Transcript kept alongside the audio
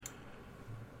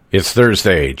It's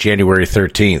Thursday, January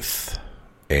 13th,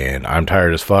 and I'm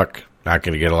tired as fuck. Not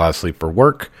going to get a lot of sleep for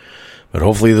work, but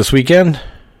hopefully this weekend,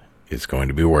 it's going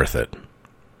to be worth it.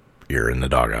 You're in the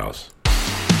Dawghouse.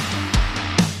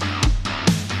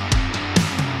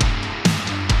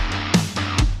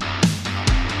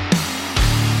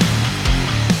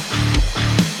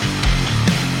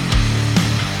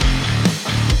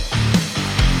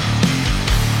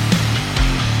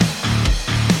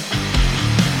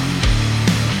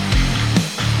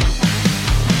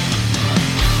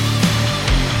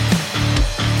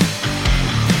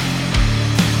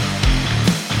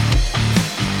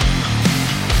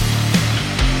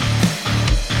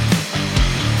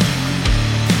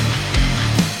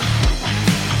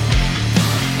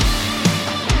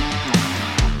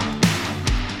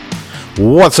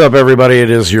 What's up, everybody?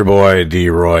 It is your boy,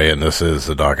 D-Roy, and this is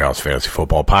the Dawghouse Fantasy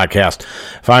Football Podcast.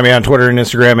 Find me on Twitter and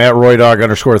Instagram at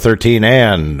RoyDog_13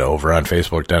 and over on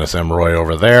Facebook, Dennis M. Roy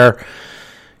over there.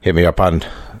 Hit me up on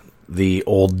the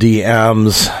old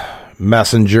DMs,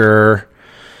 Messenger.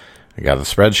 I got the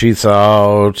spreadsheets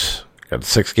out. Got the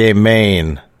 6-game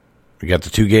main. We got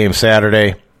the 2-game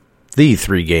Saturday, the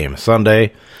 3-game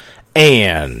Sunday.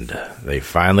 And they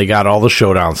finally got all the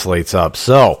showdown slates up.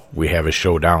 So we have a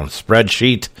showdown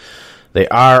spreadsheet. They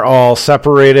are all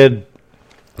separated.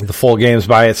 The full games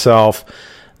by itself.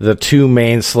 The 2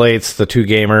 main slates, the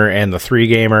 2-gamer and the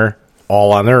 3-gamer,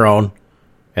 all on their own.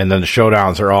 And then the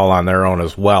showdowns are all on their own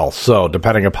as well. So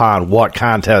depending upon what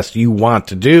contest you want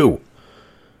to do,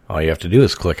 all you have to do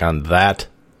is click on that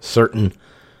certain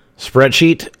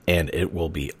spreadsheet and it will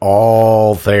be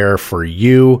all there for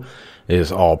you. It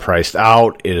is all priced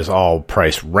out. It is all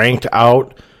price ranked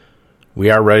out. We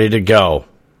are ready to go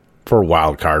for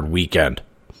Wildcard Weekend.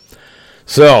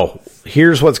 So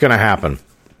here's what's going to happen.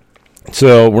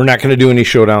 So we're not going to do any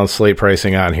showdown slate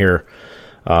pricing on here,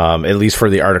 at least for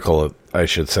the article, I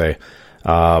should say.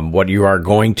 What you are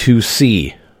going to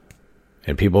see,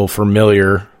 and people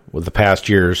familiar with the past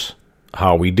years,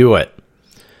 how we do it.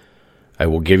 I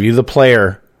will give you the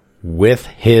player with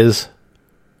his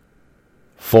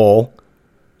full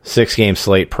 6-game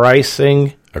slate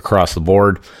pricing across the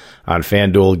board on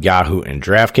FanDuel, Yahoo, and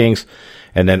DraftKings.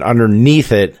 And then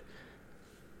underneath it,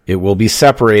 it will be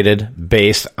separated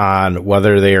based on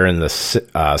whether they are in the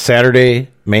Saturday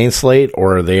main slate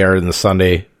or they are in the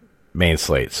Sunday main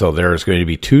slate. So there's going to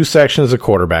be 2 sections of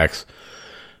quarterbacks,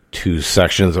 2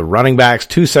 sections of running backs,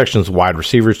 2 sections of wide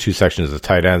receivers, 2 sections of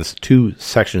tight ends, 2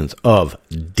 sections of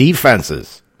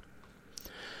defenses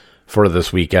for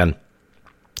this weekend.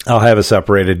 I'll have it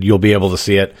separated. You'll be able to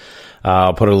see it.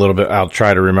 I'll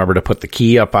try to remember to put the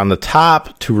key up on the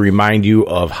top to remind you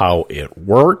of how it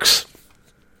works.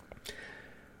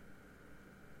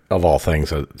 Of all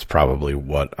things, it's probably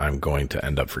what I'm going to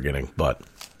end up forgetting, but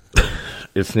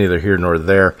it's neither here nor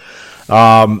there.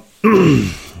 Well,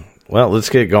 let's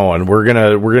get going. We're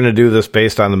gonna do this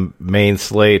based on the main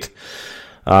slate.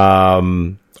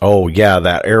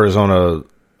 That Arizona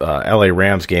LA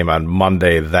Rams game on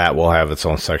Monday, that will have its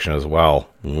own section as well.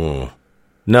 I'm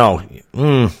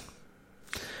going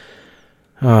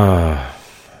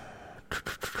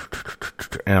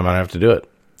to have to do it.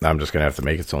 I'm just going to have to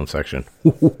make its own section.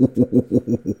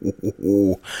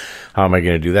 How am I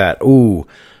going to do that? We'll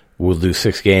do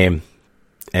 6-game,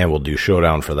 and we'll do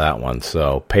showdown for that one.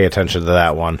 So pay attention to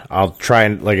that one. I'll try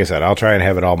and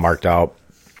have it all marked out,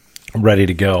 ready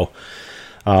to go.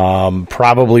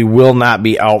 Probably will not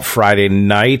be out Friday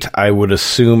night. I would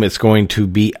assume it's going to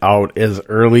be out as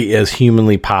early as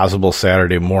humanly possible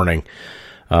Saturday morning.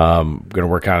 I'm going to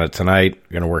work on it tonight.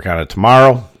 Going to work on it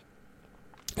tomorrow.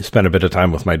 Spend a bit of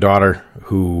time with my daughter,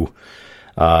 who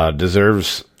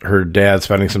deserves her dad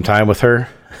spending some time with her.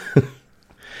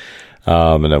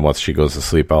 And then once she goes to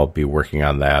sleep, I'll be working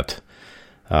on that.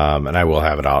 And I will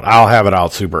have it out. I'll have it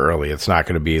out super early. It's not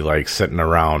going to be like sitting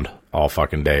around all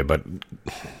fucking day, but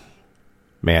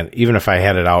man, even if I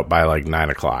had it out by like 9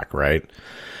 o'clock, right?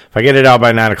 If I get it out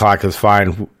by 9 o'clock, it's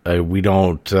fine. We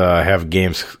don't have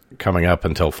games coming up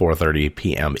until 4:30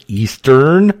 p.m.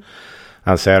 Eastern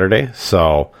on Saturday,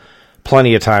 so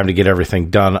plenty of time to get everything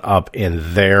done up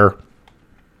in there.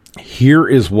 Here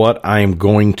is what I'm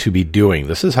going to be doing.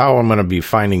 This is how I'm going to be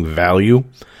finding value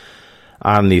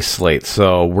on these slates.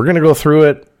 So we're going to go through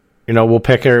it.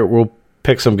 We'll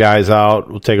pick some guys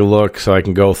out. We'll take a look so I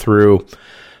can go through,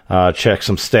 check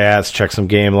some stats, check some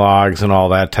game logs, and all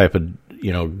that type of,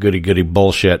 goody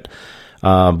bullshit.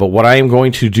 But what I am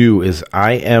going to do is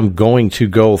I am going to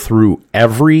go through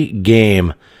every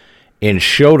game in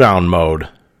showdown mode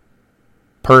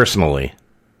personally,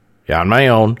 on my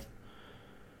own,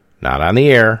 not on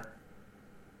the air.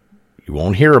 You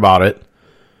won't hear about it.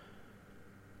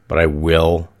 but I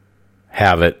will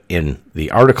have it in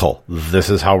the article. This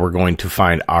is how we're going to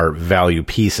find our value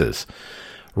pieces.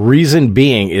 Reason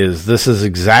being is this is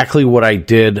exactly what I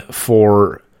did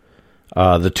for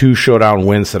the 2 showdown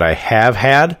wins that I have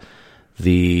had,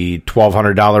 the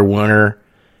 $1,200 winner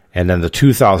and then the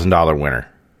 $2,000 winner.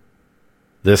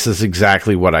 This is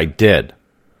exactly what I did.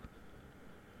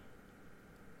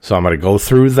 So I'm going to go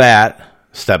through that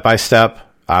step by step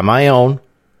on my own,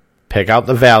 pick out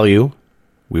the value.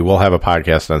 We will have a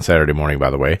podcast on Saturday morning, by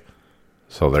the way.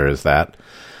 So there is that.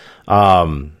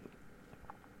 I'm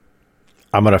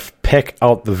going to pick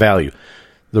out the value.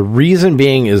 The reason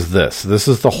being is this. This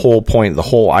is the whole point, the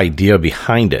whole idea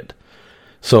behind it.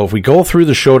 So if we go through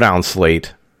the showdown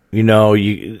slate,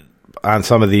 on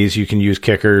some of these, you can use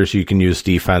kickers, you can use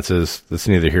defenses. That's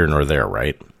neither here nor there,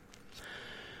 right?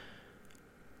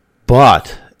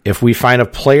 But if we find a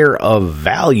player of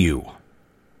value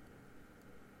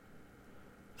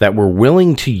that we're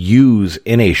willing to use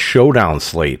in a showdown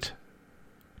slate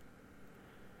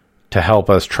to help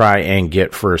us try and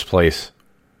get first place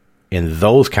in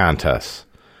those contests,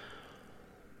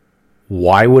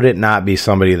 why would it not be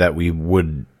somebody that we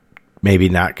would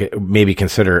maybe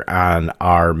consider on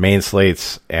our main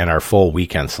slates and our full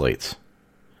weekend slates?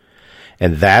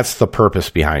 And that's the purpose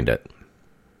behind it.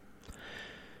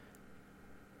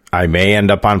 I may end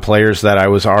up on players that I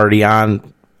was already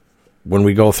on when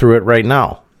we go through it right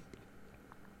now.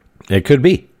 It could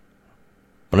be.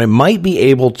 But I might be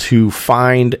able to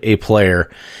find a player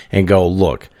and go,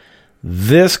 look,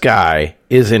 this guy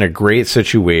is in a great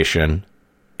situation.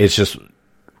 It's just,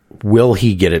 will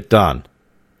he get it done?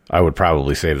 I would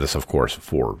probably save this, of course,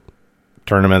 for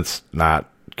tournaments, not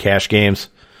cash games.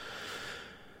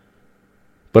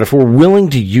 But if we're willing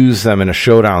to use them in a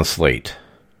showdown slate,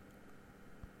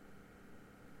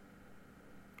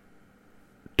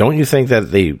 don't you think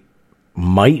that they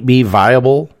might be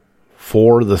viable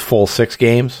for the full 6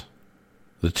 games?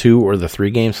 The 2 or the 3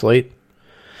 game slate?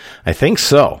 I think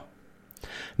so.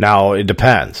 Now, it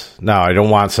depends. Now, I don't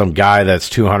want some guy that's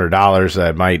 $200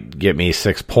 that might get me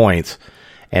 6 points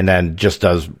and then just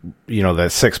does,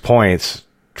 that 6 points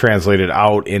translated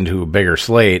out into a bigger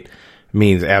slate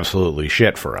means absolutely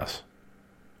shit for us.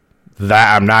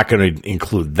 That I'm not going to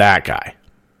include that guy.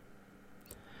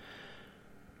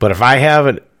 But if I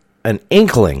have an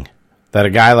inkling that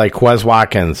a guy like Quez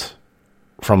Watkins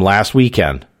from last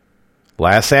weekend,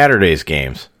 last Saturday's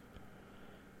games,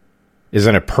 is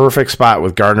in a perfect spot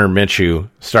with Gardner Minshew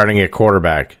starting at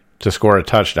quarterback to score a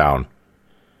touchdown,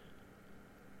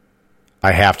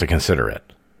 I have to consider it.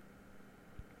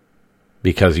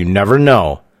 Because you never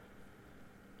know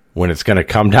when it's going to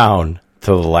come down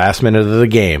to the last minute of the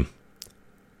game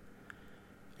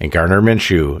and Gardner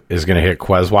Minshew is going to hit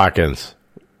Quez Watkins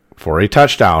for a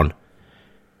touchdown,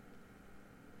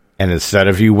 and instead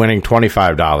of you winning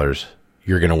 $25,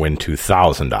 you're going to win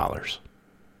 $2,000.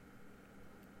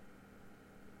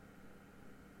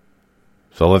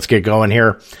 So let's get going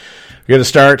here. We're going to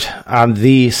start on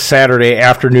the Saturday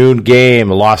afternoon game.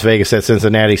 Las Vegas at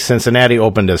Cincinnati. Cincinnati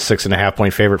opened as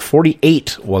 6.5-point favorite.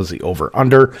 48 was the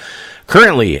over-under.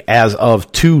 Currently, as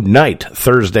of tonight,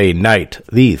 Thursday night,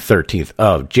 the 13th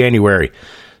of January,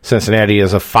 Cincinnati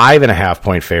is a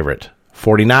 5.5-point favorite.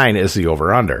 49 is the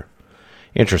over-under.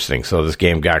 Interesting. So this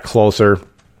game got closer.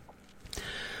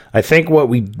 I think what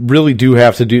we really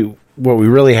have to do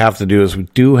is we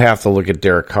do have to look at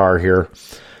Derek Carr here.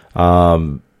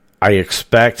 I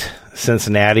expect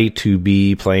Cincinnati to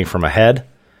be playing from ahead.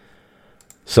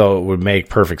 So it would make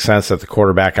perfect sense that the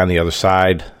quarterback on the other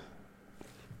side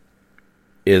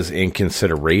is in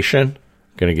consideration.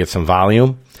 Going to get some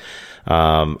volume.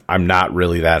 I'm not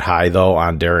really that high, though,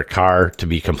 on Derek Carr, to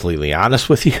be completely honest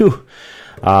with you.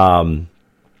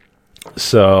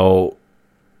 So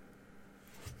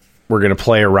we're going to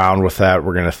play around with that.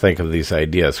 We're going to think of these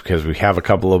ideas because we have a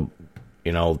couple of,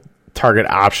 target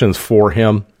options for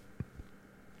him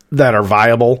that are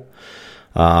viable.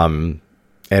 And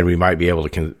we might be able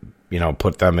to,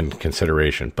 put them in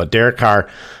consideration. But Derek Carr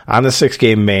on the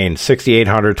 6-game main,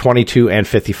 6,800, 22, and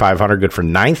 5,500, good for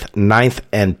 9th,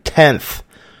 and 10th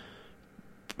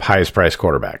highest priced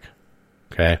quarterback.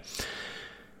 Okay.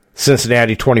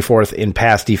 Cincinnati, 24th in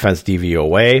pass defense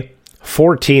DVOA,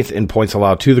 14th in points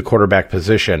allowed to the quarterback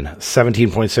position,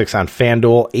 17.6 on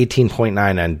FanDuel,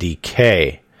 18.9 on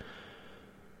DK.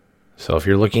 So if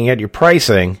you're looking at your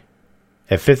pricing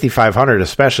at 5,500,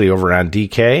 especially over on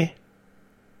DK,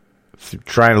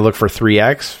 trying to look for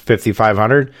 3X,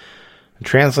 5,500, it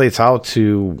translates out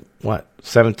to,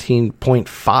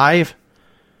 17.5?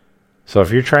 So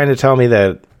if you're trying to tell me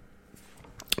that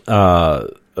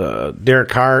Derek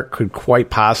Carr could quite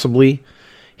possibly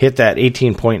hit that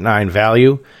 18.9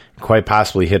 value, quite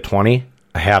possibly hit 20,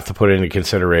 I have to put it into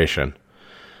consideration.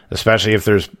 Especially if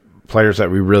there's players that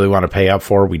we really want to pay up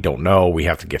for. We don't know. We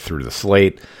have to get through the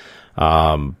slate.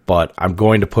 But I'm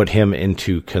going to put him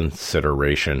into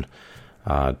consideration,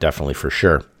 definitely for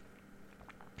sure.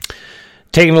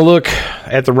 Taking a look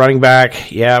at the running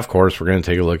back, yeah, of course, we're going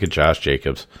to take a look at Josh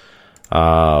Jacobs.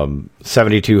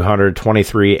 7,200,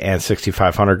 23, and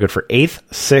 6,500. Good for 8th,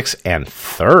 6th, and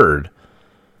 3rd.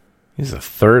 He's the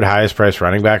 3rd highest priced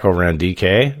running back over on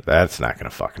DK. That's not going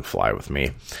to fucking fly with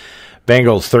me.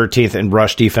 Bengals 13th in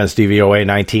rush defense DVOA,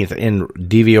 19th in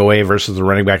DVOA versus the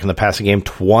running back in the passing game,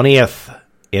 20th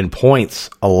in points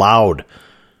allowed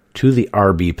to the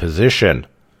RB position.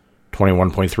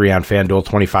 21.3 on FanDuel,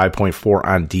 25.4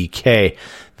 on DK.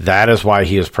 That is why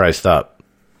he is priced up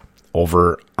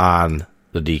over on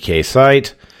the DK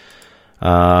site.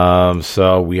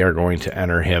 So we are going to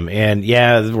enter him in.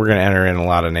 Yeah, we're going to enter in a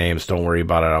lot of names. Don't worry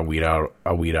about it. I'll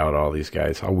weed out all these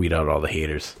guys. I'll weed out all the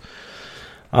haters.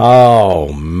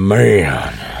 Oh,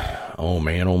 man. Oh,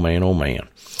 man.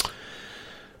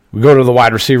 We go to the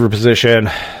wide receiver position.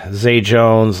 Zay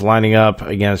Jones lining up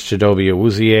against Chidobe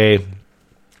Awuzie.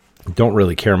 Don't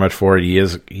really care much for it. He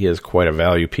is quite a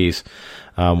value piece.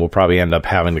 We'll probably end up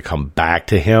having to come back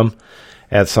to him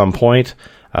at some point.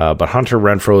 But Hunter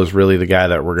Renfrow is really the guy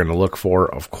that we're going to look for.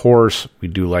 Of course, we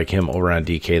do like him over on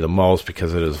DK the most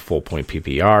because it is a full point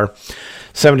PPR.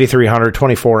 7,300,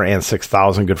 24, and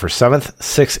 6,000. Good for 7th,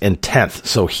 6th, and 10th.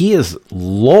 So he is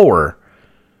lower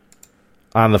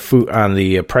on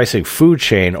the pricing food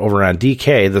chain over on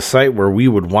DK, the site where we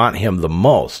would want him the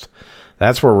most.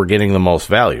 That's where we're getting the most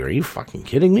value. Are you fucking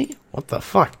kidding me? What the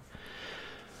fuck?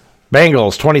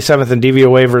 Bengals, 27th in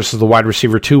DVOA versus the wide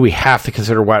receiver 2. We have to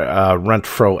consider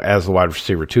Renfrow as the wide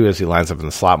receiver 2 as he lines up in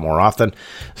the slot more often.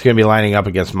 He's going to be lining up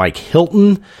against Mike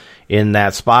Hilton in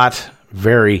that spot.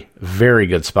 Very, very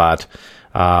good spot.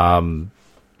 Bengals,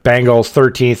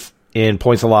 13th in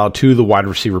points allowed to the wide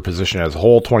receiver position as a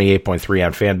whole. 28.3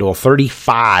 on FanDuel,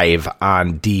 35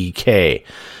 on DK.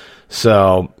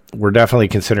 So we're definitely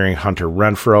considering Hunter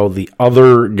Renfrow. The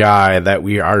other guy that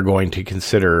we are going to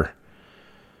consider,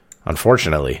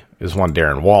 unfortunately, is one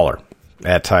Darren Waller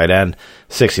at tight end.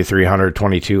 6,300,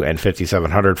 22, and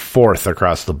 5,700. 4th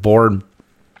across the board.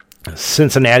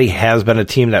 Cincinnati has been a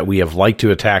team that we have liked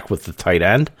to attack with the tight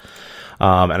end.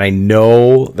 And I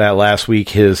know that last week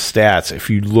his stats,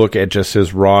 if you look at just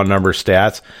his raw number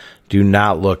stats, do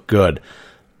not look good.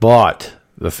 But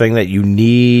the thing that you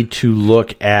need to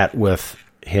look at with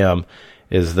him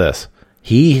is this.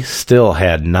 He still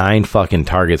had 9 fucking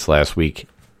targets last week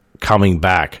coming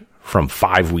back from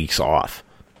 5 weeks off,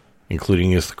 including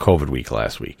his COVID week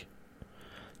last week.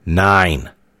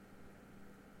 9.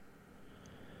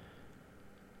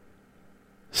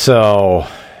 So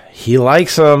he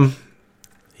likes them.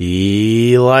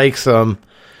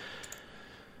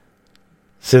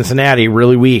 Cincinnati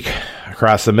really weak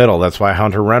across the middle. That's why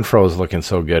Hunter Renfrow is looking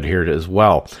so good here as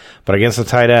well. But against the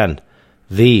tight end,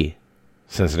 the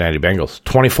Cincinnati Bengals,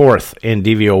 24th in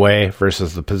DVOA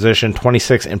versus the position,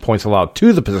 26 in points allowed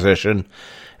to the position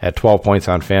at 12 points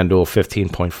on FanDuel,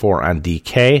 15.4 on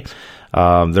DK.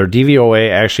 Their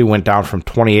DVOA actually went down from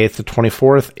 28th to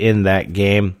 24th in that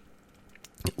game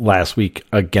last week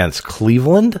against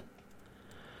Cleveland,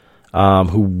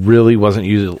 who really wasn't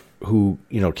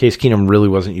Case Keenum really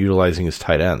wasn't utilizing his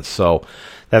tight ends. So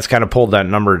that's kind of pulled that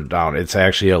number down. It's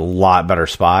actually a lot better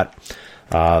spot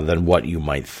than what you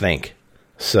might think.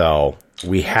 So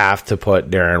we have to put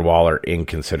Darren Waller in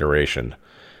consideration.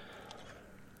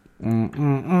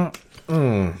 Yeah,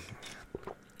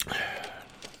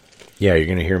 you're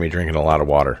going to hear me drinking a lot of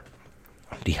water.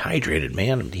 I'm dehydrated,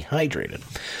 man. I'm dehydrated.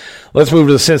 Let's move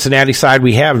to the Cincinnati side.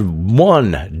 We have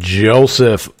one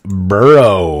Joseph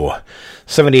Burrow.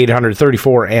 7,800,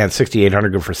 34, and 6,800.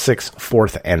 Good for 6th,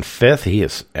 4th, and 5th. He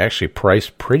is actually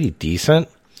priced pretty decent.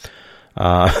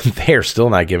 They are still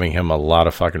not giving him a lot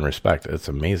of fucking respect. It's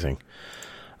amazing.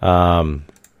 But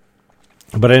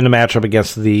in the matchup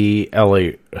against the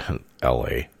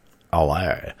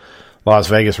Las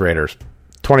Vegas Raiders,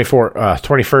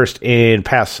 21st in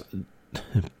pass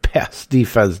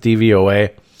defense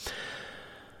DVOA.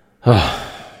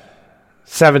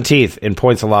 17th in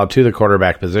points allowed to the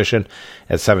quarterback position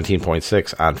at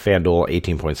 17.6 on FanDuel,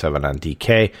 18.7 on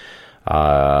DK.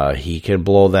 He can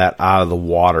blow that out of the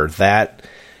water.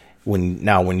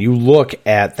 When you look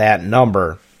at that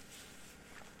number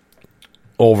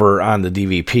over on the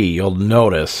DVP, you'll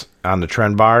notice on the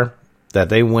trend bar that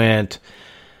they went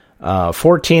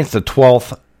 14th to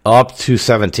 12th up to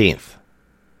 17th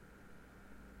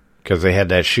because they had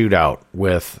that shootout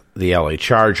with the LA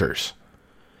Chargers.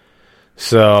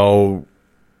 So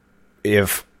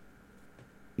if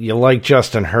you like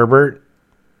Justin Herbert,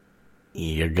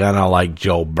 you're going to like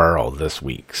Joe Burrow this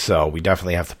week. So we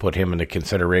definitely have to put him into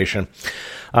consideration.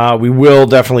 We will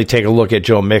definitely take a look at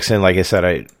Joe Mixon. Like I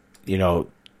said,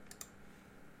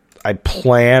 I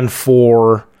plan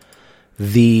for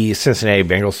the Cincinnati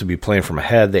Bengals to be playing from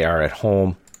ahead. They are at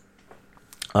home.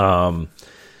 I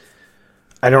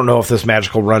don't know if this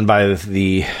magical run by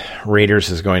the Raiders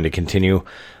is going to continue.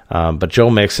 But Joe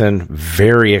Mixon,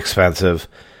 very expensive.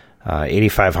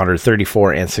 8,500,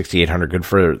 34, and 6,800. Good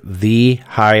for the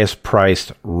highest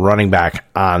priced running back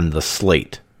on the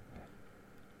slate.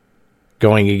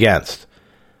 Going against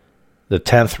the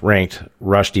 10th ranked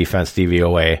rush defense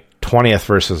DVOA, 20th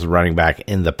versus the running back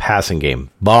in the passing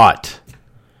game, but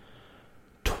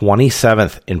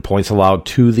 27th in points allowed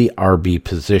to the RB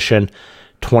position,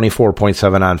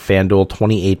 24.7 on FanDuel,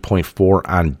 28.4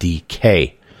 on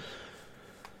DK.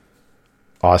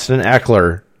 Austin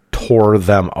Eckler tore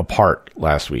them apart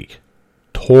last week.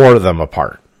 Tore them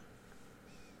apart.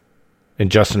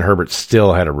 And Justin Herbert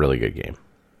still had a really good game.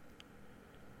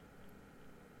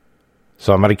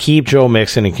 So I'm going to keep Joe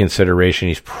Mixon in consideration.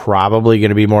 He's probably going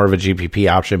to be more of a GPP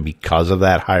option because of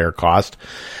that higher cost.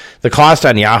 The cost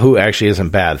on Yahoo actually isn't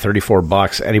bad.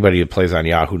 $34. Anybody who plays on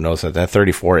Yahoo knows that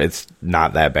 34, it's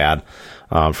not that bad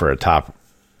for a top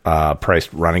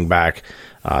priced running back.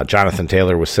 Jonathan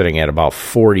Taylor was sitting at about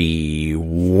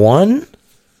 41,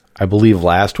 I believe,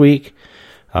 last week.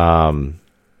 So,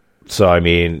 I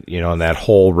mean, in that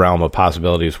whole realm of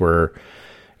possibilities where,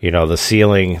 the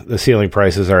ceiling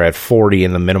prices are at 40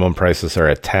 and the minimum prices are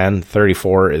at 10.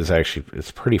 34 is actually, it's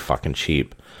pretty fucking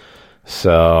cheap.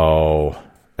 So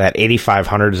that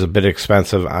 8,500 is a bit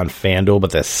expensive on FanDuel, but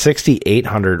that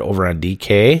 6,800 over on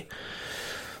DK,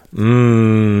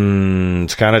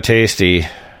 it's kind of tasty.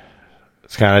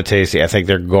 It's kind of tasty. I think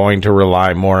they're going to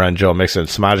rely more on Joe Mixon.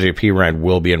 Samaje Perine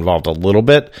will be involved a little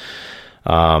bit.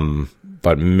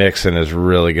 But Mixon is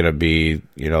really going to be,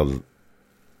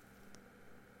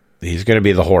 he's going to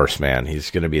be the horse, man. He's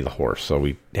going to be the horse. So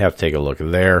we have to take a look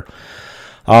there.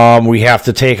 We have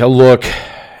to take a look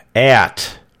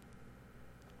at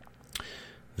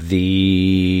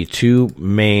the two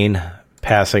main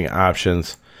passing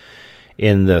options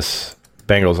in this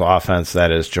Bengals offense,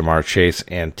 that is Jamar Chase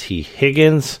and T.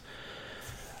 Higgins.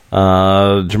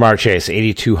 Jamar Chase,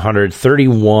 8,200,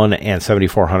 31, and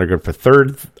 7,400 good for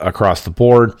third across the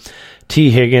board.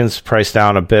 T. Higgins, priced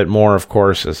down a bit more, of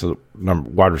course, as the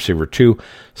wide receiver 2,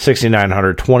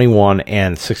 6,900, 21,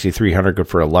 and 6,300 good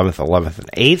for 11th, 11th, and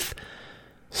 8th.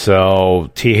 So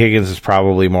T. Higgins is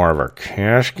probably more of a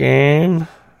cash game,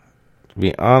 to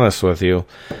be honest with you.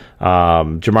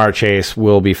 Jamar Chase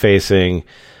will be facing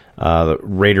the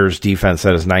Raiders defense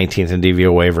that is 19th in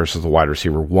DVOA versus the wide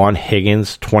receiver 1.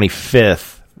 Higgins,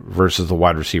 25th versus the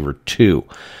wide receiver 2.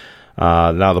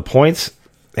 Now the points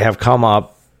have come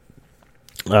up.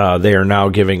 They are now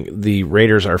giving, the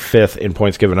Raiders are 5th in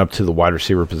points given up to the wide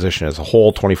receiver position as a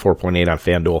whole, 24.8 on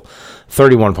FanDuel,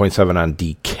 31.7 on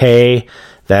DK.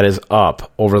 That is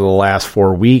up over the last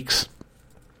 4 weeks.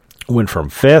 Went from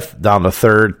 5th down to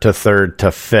 3rd to 3rd to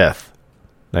 5th.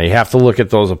 Now, you have to look at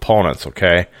those opponents,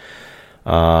 okay?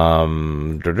 Let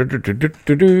me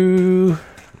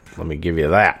give you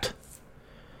that.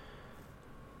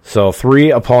 So,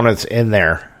 3 opponents in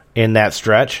there, in that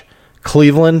stretch.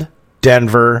 Cleveland,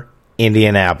 Denver,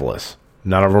 Indianapolis.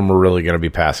 None of them were really going to be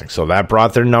passing. So, that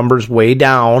brought their numbers way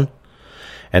down.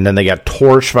 And then they got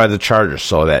torched by the Chargers.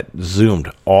 So, that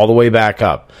zoomed all the way back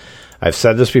up. I've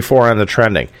said this before on the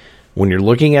trending. When you're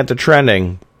looking at the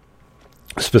trending,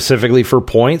 specifically for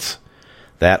points,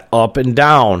 that up and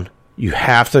down, you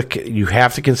have to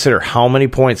consider how many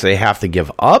points they have to give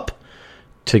up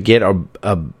to get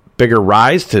a bigger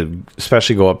rise, to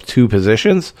especially go up 2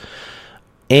 positions,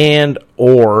 and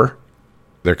or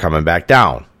they're coming back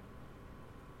down.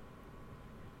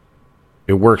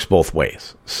 It works both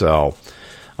ways. So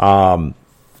Jamar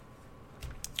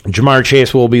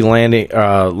Chase will be lining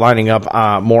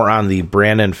up more on the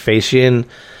Brandon Facyson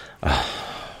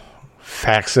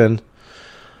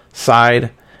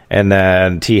side, and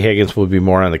then T. Higgins will be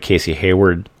more on the Casey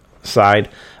Hayward side.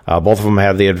 Both of them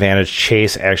have the advantage.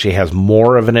 Chase actually has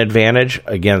more of an advantage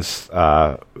against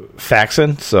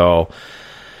Faxon, so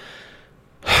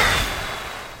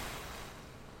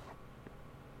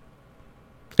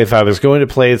if I was going to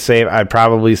play it safe, I'd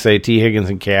probably say T. Higgins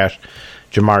in cash,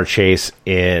 Jamar Chase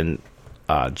in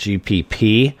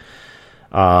GPP.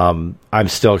 I'm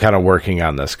still kind of working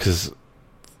on this because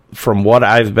from what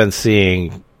I've been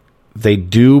seeing, they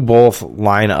do both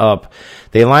line up.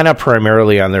 They line up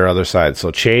primarily on their other side.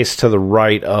 So Chase to the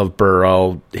right of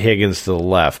Burrow, Higgins to the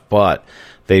left. But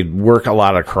they work a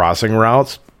lot of crossing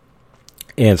routes.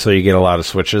 And so you get a lot of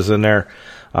switches in there,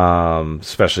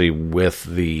 especially with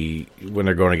when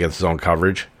they're going against zone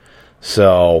coverage.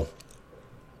 So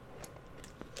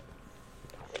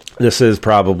this is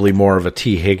probably more of a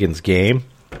T. Higgins game.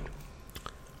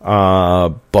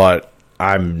 But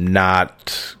I'm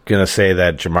not going to say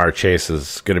that Jamar Chase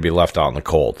is going to be left out in the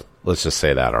cold. Let's just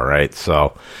say that, all right?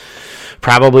 So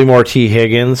probably more T.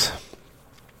 Higgins,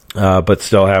 but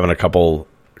still having a couple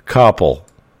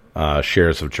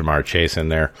shares of Jamar Chase in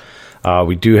there.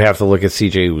 We do have to look at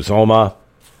C.J. Uzomah.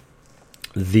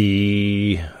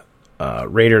 The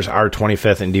Raiders are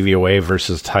 25th in DVOA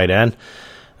versus tight end.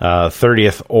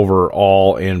 30th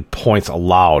overall in points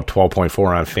allowed,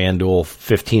 12.4 on FanDuel,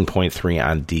 15.3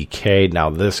 on DK.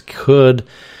 Now, this could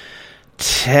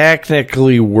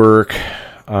technically work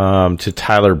to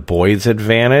Tyler Boyd's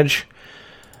advantage.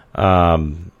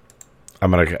 I'm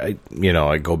going to,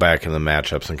 I go back in the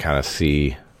matchups and kind of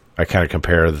see, I kind of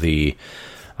compare the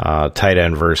tight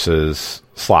end versus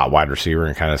slot wide receiver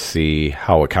and kind of see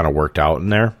how it kind of worked out in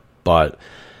there. But,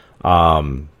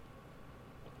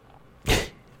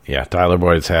 yeah, Tyler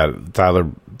Boyd's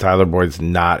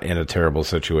not in a terrible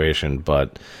situation,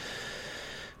 but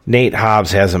Nate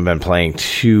Hobbs hasn't been playing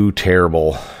too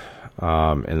terrible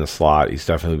in the slot. He's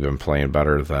definitely been playing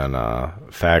better than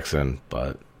Faxon,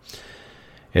 but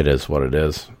it is what it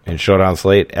is. In showdown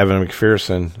slate, Evan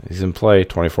McPherson, he's in play,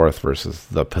 24th versus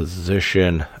the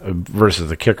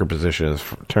kicker position in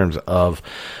terms of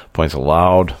points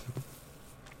allowed.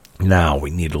 Now we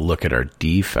need to look at our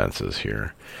defenses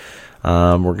here.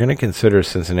 We're going to consider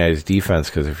Cincinnati's defense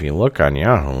because if you look on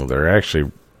Yahoo,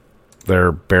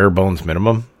 they're bare bones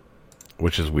minimum,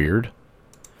 which is weird.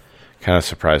 Kind of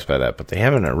surprised by that, but they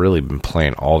haven't really been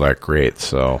playing all that great,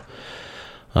 so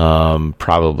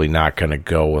probably not going to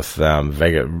go with them.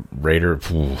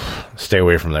 Stay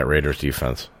away from that Raiders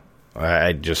defense.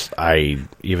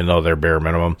 Even though they're bare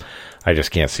minimum, I just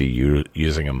can't see you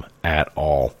using them at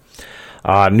all.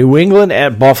 New England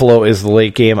at Buffalo is the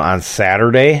late game on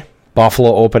Saturday.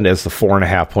 Buffalo opened as the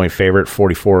 4.5-point favorite.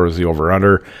 44 is the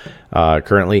over-under.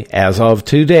 Currently, as of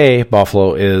today,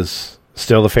 Buffalo is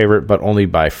still the favorite, but only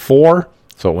by 4.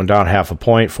 So it went down half a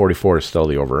point. 44 is still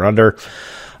the over-under.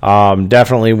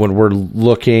 Definitely, when we're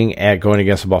looking at going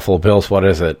against the Buffalo Bills, what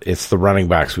is it? It's the running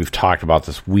backs. We've talked about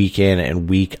this week in and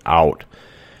week out.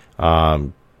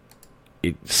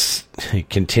 It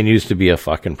continues to be a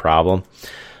fucking problem.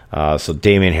 So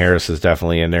Damian Harris is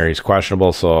definitely in there. He's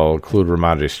questionable, so I'll include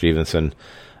Ramondre Stevenson.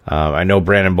 I know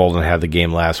Brandon Bolden had the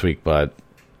game last week, but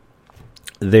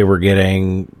they were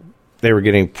getting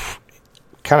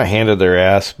kind of handed their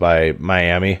ass by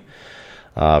Miami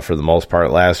for the most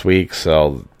part last week,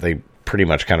 so they pretty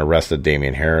much kind of rested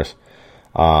Damian Harris.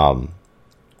 But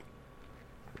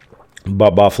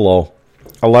Buffalo,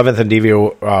 11th in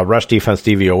rush defense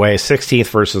DVOA, 16th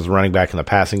versus running back in the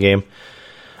passing game.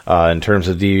 In terms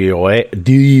of DVOA,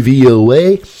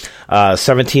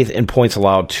 17th in points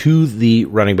allowed to the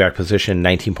running back position,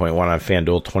 19.1 on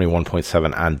FanDuel,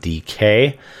 21.7 on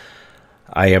DK.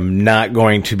 I am not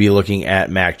going to be looking at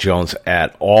Mac Jones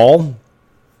at all.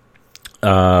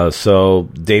 So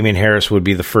Damian Harris would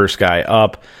be the first guy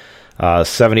up.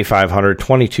 7,500,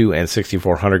 22, and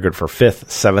 6,400, good for 5th,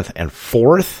 7th, and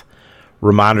 4th.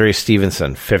 Ramondre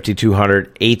Stevenson,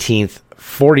 5,200, 18th,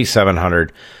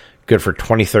 4,700. Good for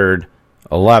 23rd,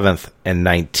 11th, and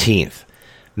 19th.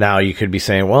 Now, you could be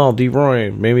saying, well,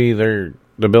 D-Roy, maybe the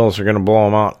Bills are going to blow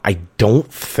them out. I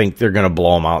don't think they're going to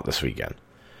blow them out this weekend.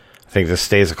 I think this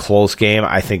stays a close game.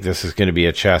 I think this is going to be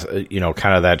a chess,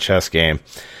 kind of that chess game.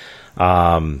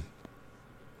 I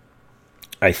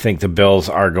think the Bills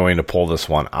are going to pull this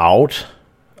one out.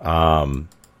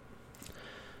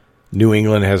 New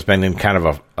England has been in kind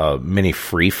of a mini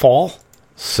free fall.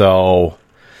 So,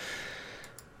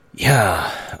 yeah,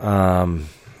 I'm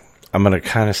going to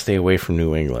kind of stay away from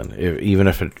New England, even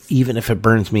if it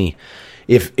burns me.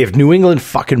 If New England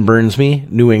fucking burns me,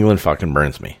 New England fucking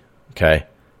burns me. Okay,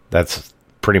 that's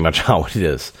pretty much how it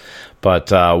is.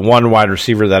 But one wide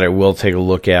receiver that I will take a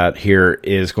look at here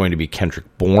is going to be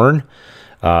Kendrick Bourne,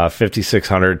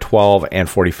 5,600, 12, and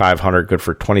 4,500, good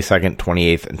for 22nd,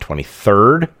 28th, and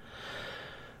 23rd.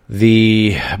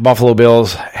 The Buffalo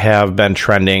Bills have been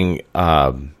trending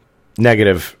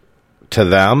negative to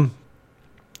them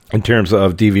in terms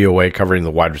of DVOA covering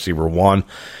the wide receiver 1.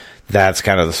 That's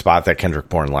kind of the spot that Kendrick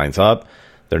Bourne lines up.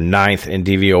 They're 9th in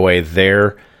DVOA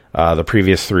there. The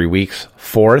previous 3 weeks,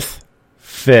 4th,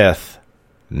 5th,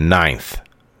 9th.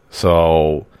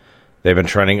 So They've been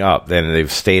trending up. Then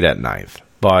they've stayed at 9th.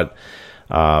 But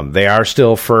they are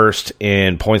still first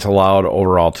in points allowed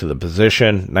overall to the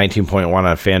position, 19.1 on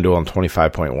FanDuel and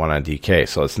 25.1 on DK.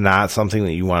 So it's not something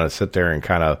that you want to sit there and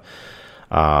kind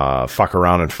of fuck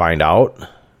around and find out.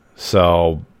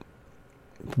 So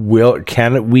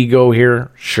can we go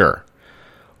here? Sure.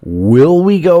 Will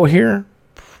we go here?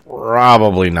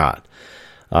 Probably not.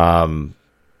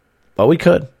 But we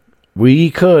could.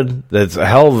 We could. That's a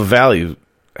hell of a value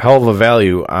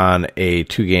on a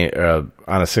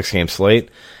 6-game slate,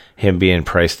 him being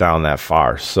priced down that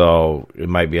far. So it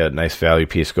might be a nice value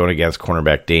piece going against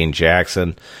cornerback Dane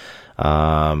Jackson,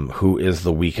 who is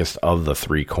the weakest of the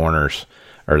 3 corners,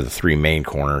 or the 3 main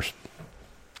corners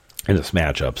in this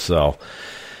matchup. So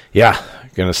yeah,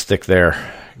 gonna stick there.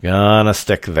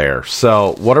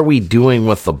 So what are we doing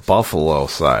with the Buffalo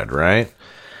side, right?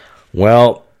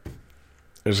 Well,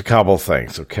 there's a couple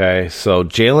things, okay? So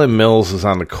Jalen Mills is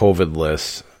on the COVID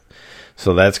list.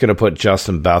 So that's going to put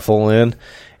Justin Bethel in.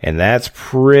 And that's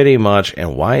pretty much...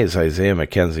 And why does Isaiah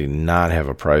McKenzie not have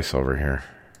a price over here?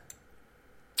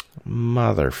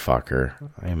 Motherfucker.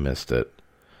 I missed it.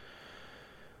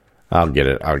 I'll get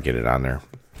it on there.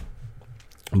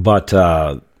 But,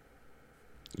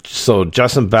 so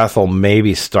Justin Bethel may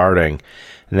be starting.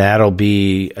 And that'll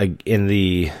be in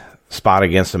the spot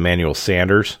against Emmanuel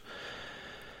Sanders.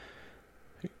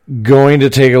 Going to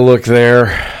take a look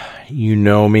there. You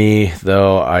know me,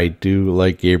 though. I do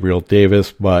like Gabriel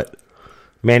Davis, but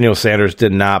Emmanuel Sanders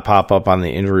did not pop up on the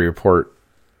injury report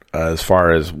as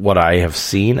far as what I have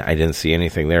seen. I didn't see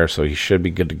anything there, so he should be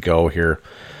good to go here.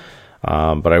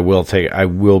 But I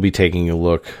will be taking a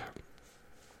look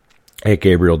at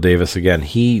Gabriel Davis again.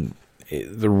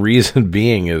 The reason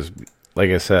being is, like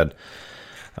I said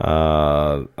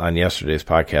on yesterday's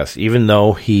podcast, even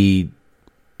though he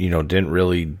didn't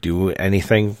really do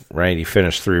anything, right? He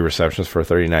finished 3 receptions for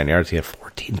 39 yards. He had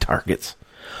 14 targets.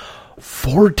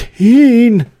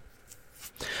 14!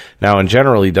 Now, in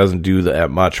general, he doesn't do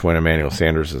that much when Emmanuel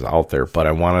Sanders is out there, but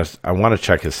I want to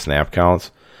check his snap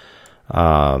counts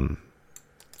on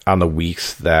the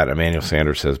weeks that Emmanuel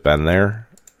Sanders has been there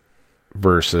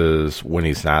versus when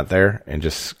he's not there, and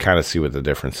just kind of see what the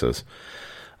difference is.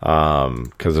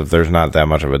 Because if there's not that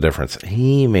much of a difference,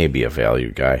 he may be a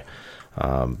value guy.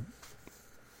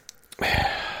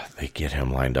 They get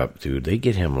him lined up, dude. They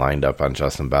get him lined up on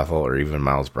Justin Bethel or even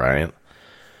Miles Bryant.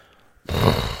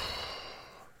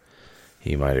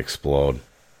 He might explode.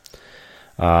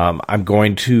 I'm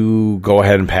going to go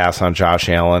ahead and pass on Josh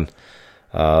Allen.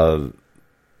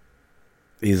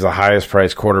 He's the highest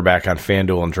priced quarterback on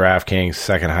FanDuel and DraftKings,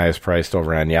 second highest priced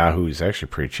over on Yahoo. He's actually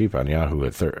pretty cheap on Yahoo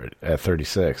at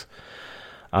 36.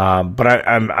 But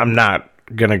I'm not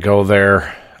gonna go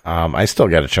there. I still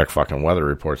got to check fucking weather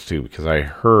reports too, because I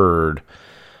heard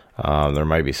there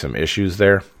might be some issues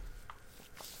there.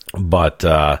 But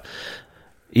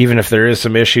even if there is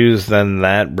some issues, then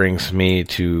that brings me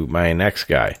to my next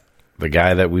guy, the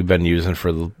guy that we've been using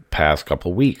for the past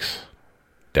couple weeks,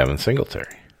 Devin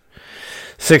Singletary.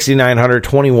 6,900,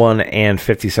 21, and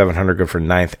 5,700, good for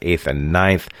 9th, 8th, and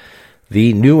 9th.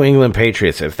 The New England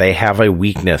Patriots, if they have a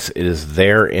weakness, it is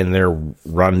there in their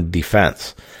run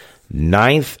defense.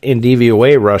 9th in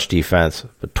DVOA rush defense,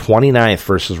 but 29th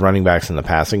versus running backs in the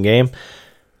passing game.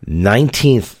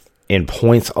 19th in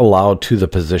points allowed to the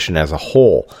position as a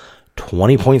whole.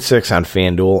 20.6 on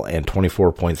FanDuel and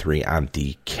 24.3 on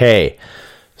DK.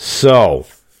 So,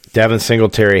 Devin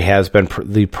Singletary has been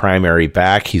the primary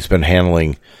back. He's been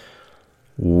handling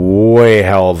way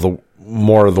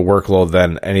more of the workload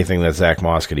than anything that Zach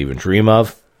Moss could even dream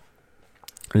of.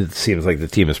 It seems like the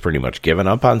team has pretty much given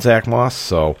up on Zach Moss.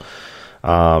 So,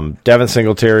 Devin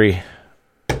Singletary,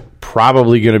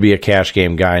 probably going to be a cash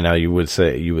game guy. Now, you would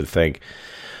think,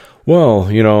 well,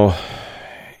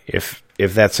 if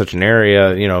that's such an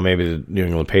area, maybe the New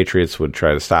England Patriots would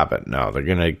try to stop it. No, they're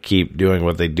going to keep doing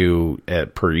what they do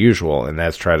per usual, and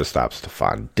that's try to stop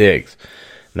Stephon Diggs.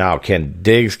 Now, can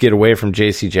Diggs get away from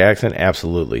J.C. Jackson?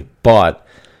 Absolutely. But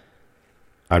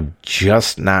I'm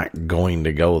just not going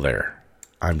to go there.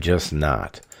 I'm just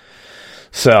not.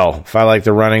 So, if I like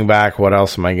the running back, what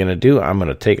else am I going to do? I'm going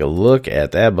to take a look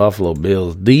at that Buffalo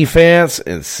Bills defense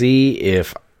and see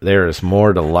if there is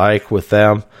more to like with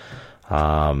them.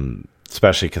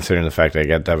 Especially considering the fact that I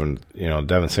got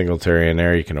Devin Singletary in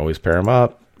there. You can always pair him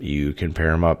up. You can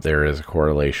pair him up. There is a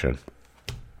correlation.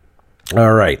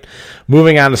 All right.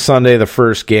 Moving on to Sunday, the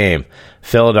first game.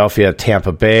 Philadelphia,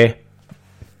 Tampa Bay.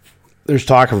 There's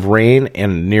talk of rain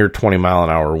and near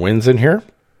 20-mile-an-hour winds in here.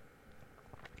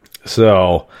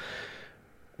 So,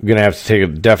 going to have to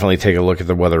definitely take a look at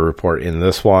the weather report in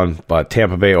this one. But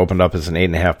Tampa Bay opened up as an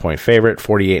 8.5-point favorite.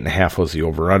 48.5 was the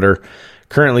over-under.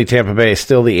 Currently, Tampa Bay is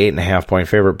still the 8.5-point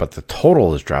favorite, but the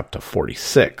total has dropped to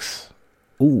 46.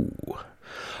 Ooh.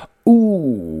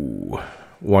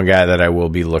 One guy that I will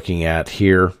be looking at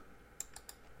here,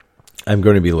 I'm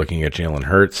going to be looking at Jalen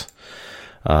Hurts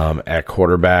at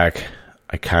quarterback.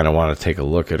 I kind of want to take a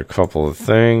look at a couple of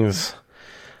things.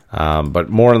 But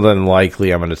more than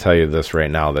likely, I'm going to tell you this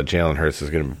right now, that Jalen Hurts is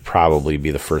going to probably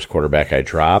be the first quarterback I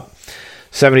drop.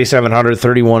 7,700,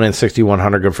 31, and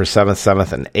 6,100, good for 7th,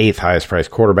 7th, and 8th highest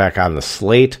priced quarterback on the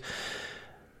slate.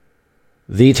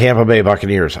 The Tampa Bay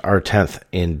Buccaneers are 10th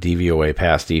in DVOA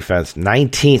pass defense,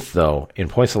 19th, though, in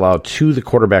points allowed to the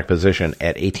quarterback position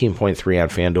at 18.3 on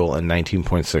FanDuel and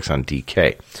 19.6 on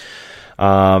DK.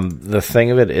 The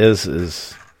thing of it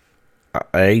is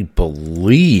I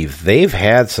believe they've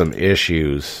had some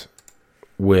issues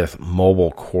with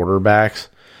mobile quarterbacks.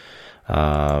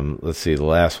 Let's see, the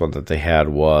last one that they had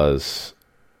was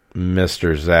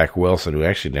Mr. Zach Wilson, who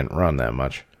actually didn't run that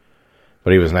much.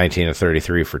 But he was 19 of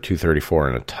 33 for 234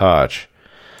 and a touch.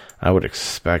 I would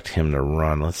expect him to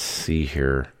run. Let's see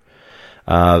here.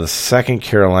 The second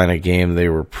Carolina game, they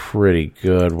were pretty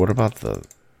good. What about the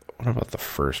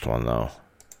first one, though?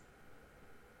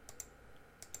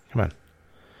 Come on.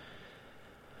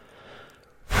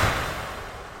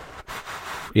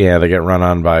 Yeah, they got run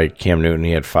on by Cam Newton.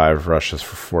 He had 5 rushes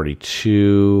for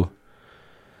 42.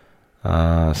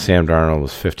 Sam Darnold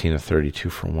was 15 of 32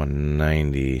 for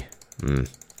 190.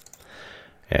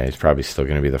 Yeah, he's probably still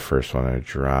going to be the first one to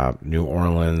drop. New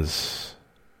Orleans.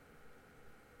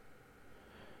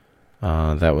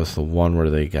 That was the one where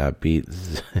they got beat.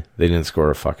 They didn't score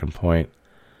a fucking point.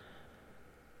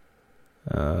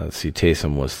 Let's see,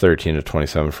 Taysom was 13 of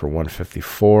 27 for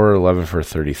 154, 11 for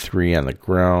 33 on the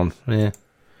ground. What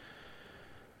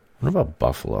about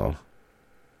Buffalo?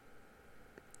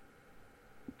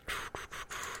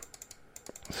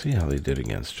 Let's see how they did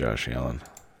against Josh Allen.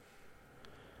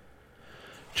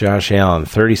 Josh Allen,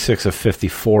 36 of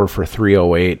 54 for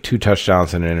 308, 2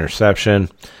 touchdowns and an interception.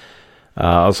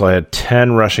 Also had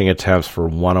 10 rushing attempts for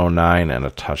 109 and a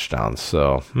touchdown.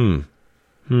 So,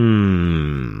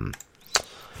 can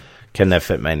that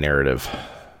fit my narrative?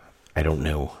 I don't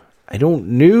know.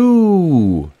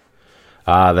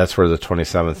 That's where the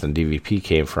 27th and DVP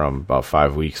came from about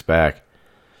 5 weeks back.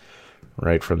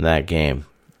 Right from that game.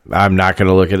 I'm not going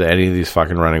to look at any of these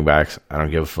fucking running backs. I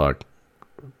don't give a fuck.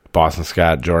 Boston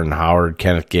Scott, Jordan Howard,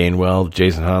 Kenneth Gainwell,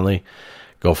 Jason Huntley,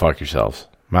 go fuck yourselves.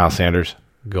 Miles Sanders,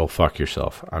 go fuck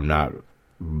yourself. I'm not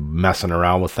messing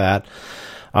around with that.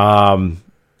 Going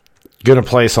to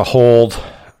place a hold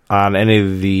on any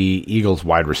of the Eagles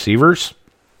wide receivers.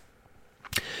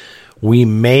 We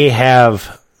may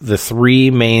have the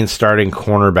 3 main starting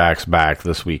cornerbacks back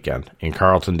this weekend in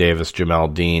Carlton Davis,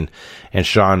 Jamel Dean, and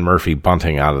Sean Murphy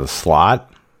Bunting out of the slot.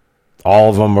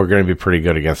 All of them are going to be pretty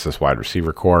good against this wide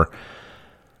receiver core.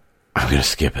 I'm going to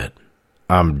skip it.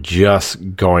 I'm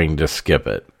just going to skip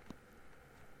it.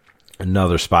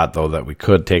 Another spot, though, that we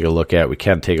could take a look at, we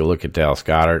can take a look at Dallas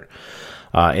Goedert.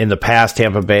 In the past,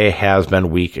 Tampa Bay has been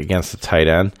weak against the tight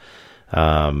end,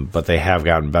 but they have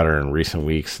gotten better in recent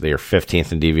weeks. They are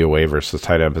 15th in DVOA versus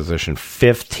tight end position,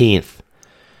 15th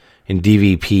in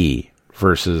DVP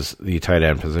versus the tight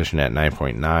end position at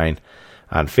 9.9.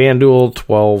 On FanDuel,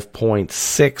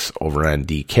 12.6 over on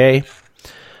DK.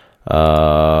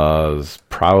 It's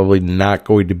probably not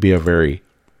going to be a very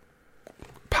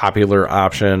popular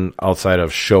option outside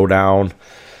of Showdown.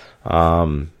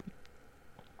 But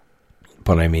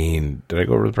I mean, did I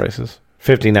go over the prices?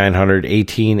 5,900,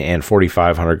 18, and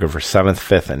 4,500 good for 7th,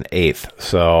 5th, and 8th.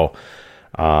 So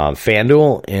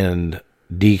FanDuel and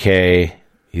DK,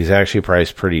 he's actually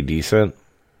priced pretty decent.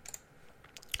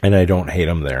 And I don't hate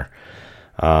him there.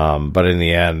 But in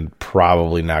the end,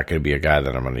 probably not going to be a guy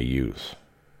that I'm going to use.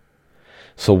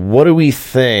 So what do we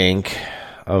think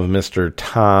of Mr.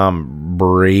 Tom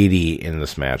Brady in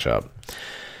this matchup?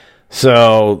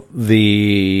 So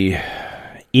the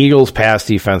Eagles pass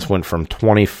defense went from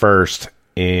 21st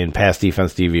in pass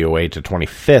defense DVOA to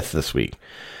 25th this week,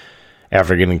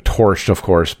 after getting torched, of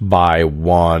course, by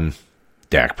one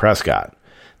Dak Prescott.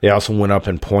 They also went up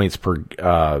in points per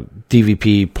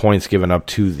DVP points given up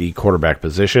to the quarterback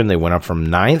position. They went up from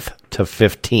 9th to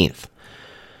 15th.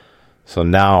 So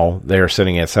now they are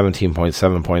sitting at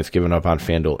 17.7 points given up on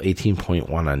FanDuel,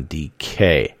 18.1 on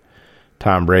DK.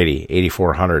 Tom Brady,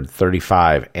 8,400,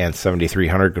 35, and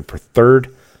 7,300. Good for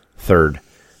third,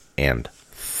 and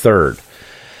third.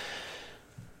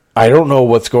 I don't know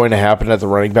what's going to happen at the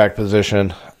running back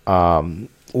position.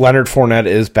 Leonard Fournette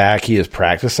is back. He is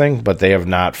practicing, but they have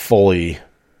not fully,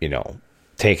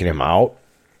 taken him out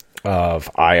of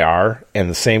IR. And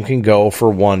the same can go for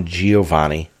one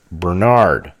Giovanni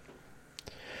Bernard.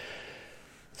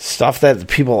 Stuff that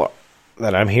people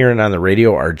that I'm hearing on the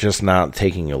radio are just not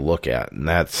taking a look at. And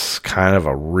that's kind of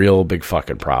a real big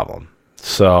fucking problem.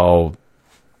 So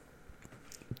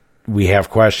we have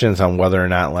questions on whether or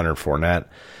not Leonard Fournette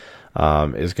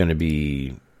is going to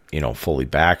be, fully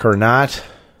back or not.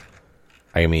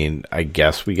 I mean, I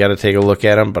guess we got to take a look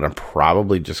at him, but I'm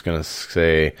probably just going to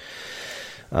say,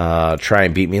 try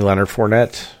and beat me, Leonard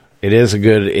Fournette. It is a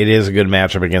good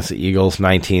matchup against the Eagles.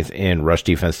 19th in rush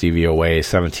defense DVOA,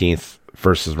 17th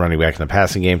versus running back in the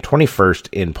passing game, 21st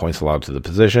in points allowed to the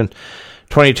position,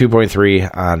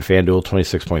 22.3 on FanDuel,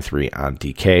 26.3 on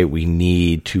DK. We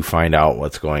need to find out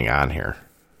what's going on here.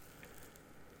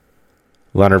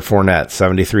 Leonard Fournette,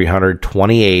 7,300,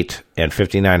 28, and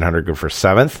 5,900 good for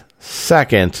 7th,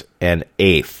 2nd, and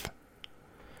 8th.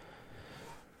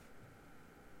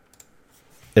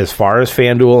 As far as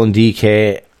FanDuel and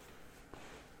DK,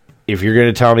 if you're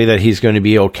going to tell me that he's going to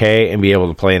be okay and be able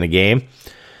to play in the game,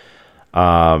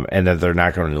 and that they're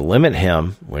not going to limit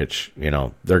him, which,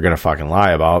 they're going to fucking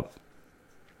lie about,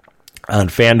 on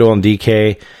FanDuel and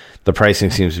DK, the pricing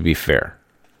seems to be fair.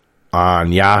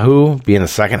 On Yahoo, being the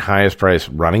second highest priced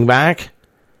running back,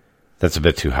 that's a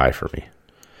bit too high for me.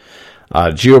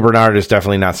 Gio Bernard is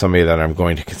definitely not somebody that I'm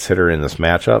going to consider in this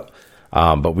matchup,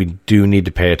 but we do need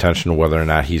to pay attention to whether or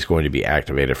not he's going to be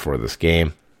activated for this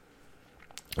game.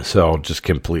 So just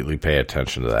completely pay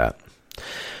attention to that.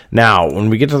 Now, when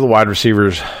we get to the wide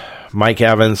receivers, Mike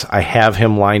Evans, I have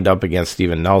him lined up against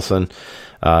Steven Nelson.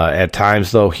 At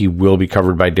times, though, he will be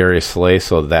covered by Darius Slay,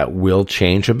 so that will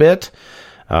change a bit.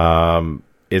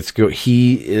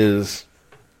 He is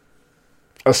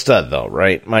a stud, though,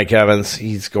 right? Mike Evans,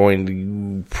 he's going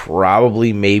to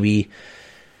probably maybe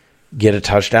get a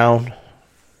touchdown.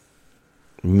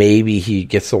 Maybe he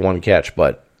gets the one catch,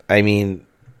 but, I mean,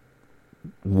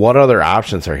 what other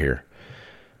options are here?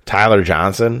 Tyler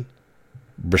Johnson,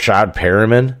 Brashad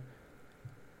Perriman,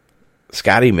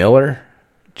 Scotty Miller,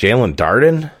 Jalen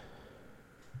Darden.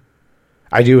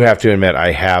 I do have to admit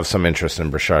I have some interest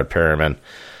in Brashad Perriman,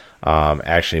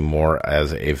 actually more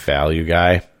as a value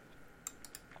guy.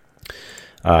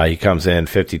 He comes in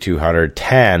 5,200,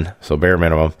 10, so bare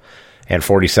minimum, and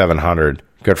 4,700.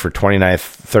 Good for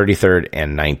 29th, 33rd,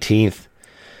 and 19th.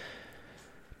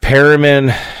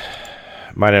 Perriman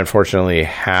might unfortunately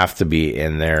have to be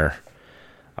in there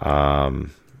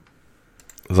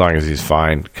as long as he's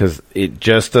fine, because it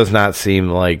just does not seem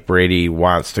like Brady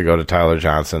wants to go to Tyler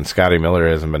Johnson. Scotty Miller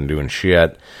hasn't been doing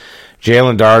shit.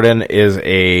 Jalen Darden is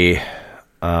a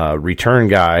return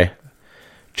guy.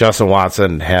 Justin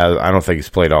Watson I don't think he's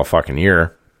played all fucking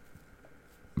year.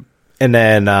 And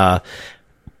then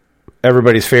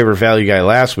everybody's favorite value guy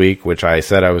last week, which I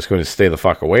said I was going to stay the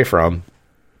fuck away from,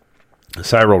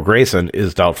 Cyril Grayson,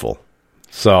 is doubtful.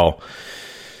 So,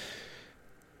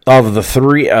 of the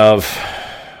three of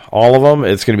all of them,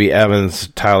 it's going to be Evans,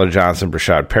 Tyler Johnson,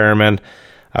 Brashad Perriman.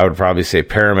 I would probably say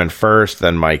Perriman first,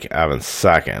 then Mike Evans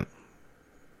second.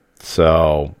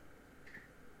 So,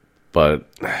 but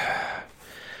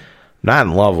not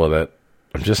in love with it.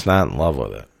 I'm just not in love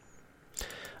with it.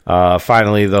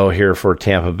 Finally, though, here for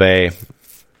Tampa Bay,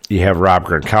 you have Rob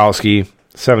Gronkowski,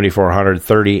 7,400,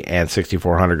 30, and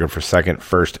 6,400 good for 2nd,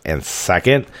 1st, and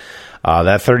 2nd.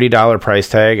 That $30 price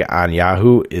tag on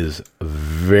Yahoo is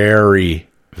very,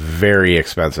 very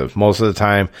expensive. Most of the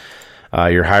time,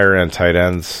 your higher end tight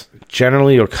ends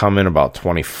generally will come in about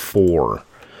 24,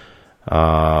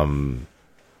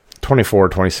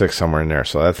 26, somewhere in there.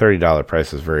 So that $30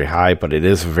 price is very high, but it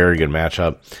is a very good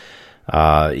matchup.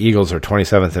 Eagles are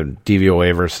 27th in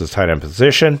DVOA versus tight end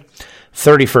position,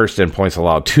 31st in points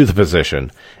allowed to the position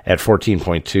at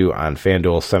 14.2 on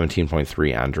FanDuel,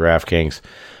 17.3 on DraftKings.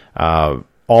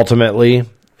 Ultimately,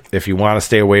 if you want to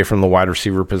stay away from the wide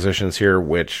receiver positions here,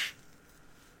 which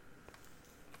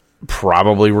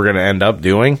probably we're going to end up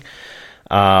doing,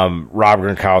 Rob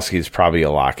Gronkowski is probably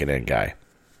a lock-it-in guy.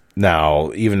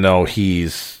 Now, even though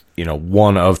he's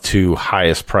one of two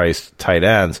highest priced tight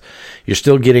ends, you're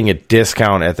still getting a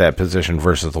discount at that position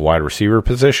versus the wide receiver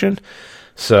position.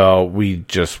 So we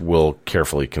just will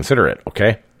carefully consider it,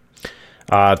 okay?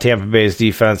 Tampa Bay's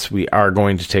defense, we are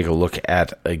going to take a look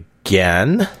at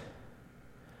again.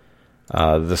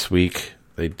 This week,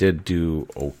 they did do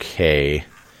okay.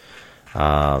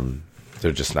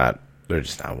 They're just not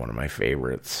one of my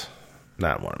favorites.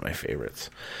 Not one of my favorites.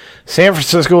 San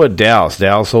Francisco at Dallas.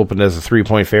 Dallas opened as a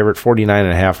 3-point favorite.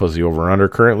 49.5 was the over-under.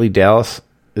 Currently, Dallas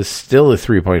is still a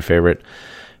 3-point favorite.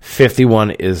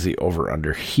 51 is the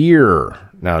over-under here.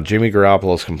 Now, Jimmy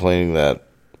Garoppolo is complaining that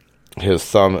his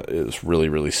thumb is really,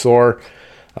 really sore.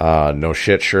 No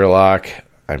shit, Sherlock.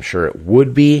 I'm sure it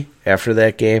would be after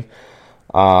that game.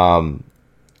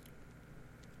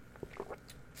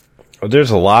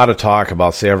 There's a lot of talk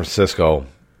about San Francisco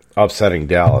upsetting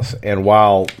Dallas. And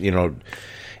while,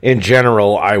 in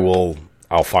general,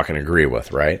 I'll fucking agree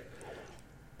with, right?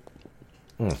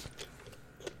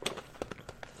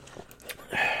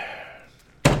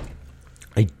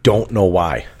 I don't know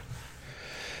why.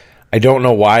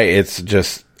 It's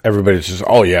just, everybody's just,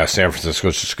 oh yeah, San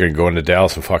Francisco's just going to go into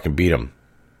Dallas and fucking beat them.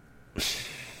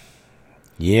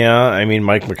 Yeah, I mean,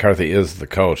 Mike McCarthy is the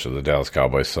coach of the Dallas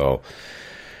Cowboys, so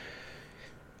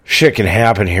shit can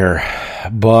happen here.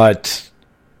 But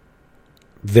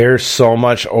there's so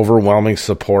much overwhelming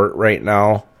support right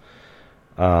now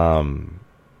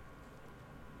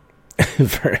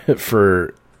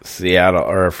for Seattle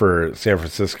or for San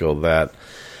Francisco that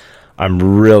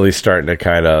I'm really starting to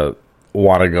kind of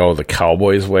want to go the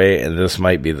Cowboys way, and this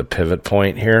might be the pivot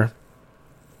point here.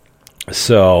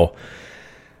 So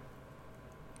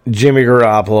Jimmy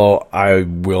Garoppolo, I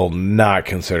will not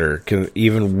consider,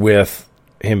 even with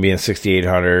him being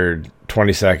 6,800,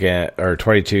 22nd, or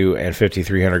 22 and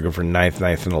 5,300, good for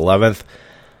 9th, and 11th.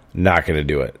 Not going to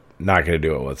do it. Not going to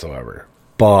do it whatsoever.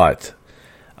 But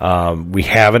we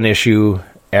have an issue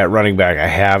at running back. I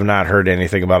have not heard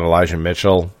anything about Elijah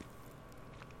Mitchell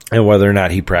and whether or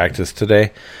not he practiced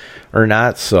today or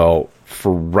not. So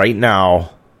for right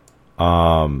now,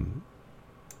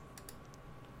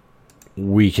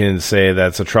 we can say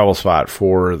that's a trouble spot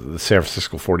for the San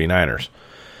Francisco 49ers.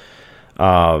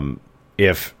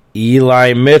 If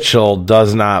Eli Mitchell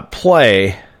does not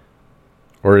play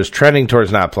or is trending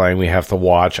towards not playing, we have to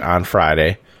watch on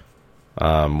Friday.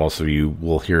 Most of you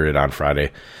will hear it on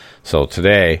Friday. So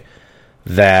today,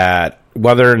 that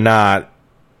whether or not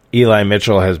Eli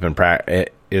Mitchell has been practicing,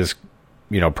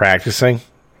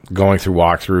 going through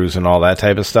walkthroughs and all that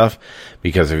type of stuff,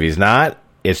 because if he's not,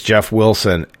 it's Jeff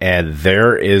Wilson, and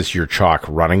there is your chalk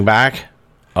running back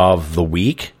of the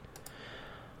week,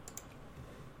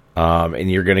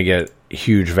 and you're going to get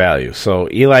huge value. So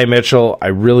Eli Mitchell,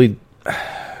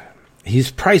 he's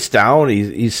priced down.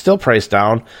 He's still priced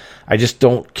down. I just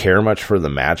don't care much for the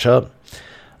matchup.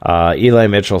 Eli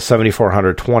Mitchell,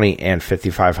 7,400, 20, and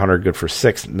 5,500, good for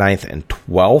 6th, 9th, and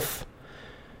 12th.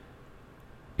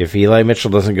 If Eli Mitchell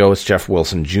doesn't go, it's Jeff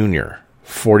Wilson Jr.,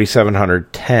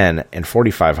 4,700, 10, and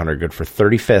 4,500, good for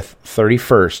 35th,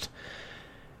 31st,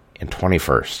 and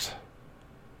 21st.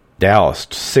 Dallas,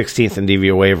 16th in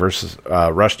DVOA versus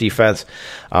rush defense,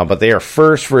 but they are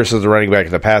first versus the running back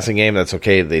in the passing game. That's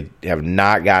okay. They have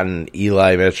not gotten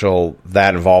Eli Mitchell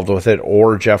that involved with it,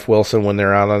 or Jeff Wilson when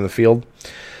they're out on the field.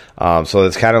 So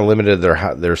that's kind of limited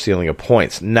their ceiling of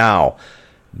points. Now,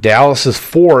 Dallas is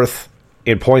 4th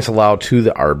in points allowed to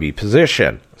the RB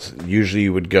position. Usually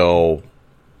you would go,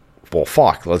 well,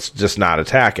 fuck, let's just not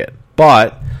attack it.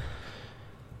 But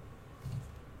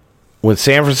when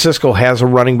San Francisco has a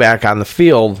running back on the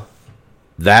field,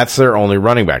 that's their only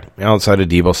running back. Outside of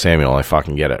Deebo Samuel, I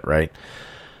fucking get it, right?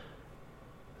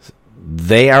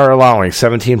 They are allowing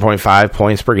 17.5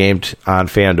 points per game on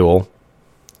FanDuel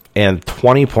and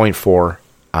 20.4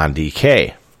 on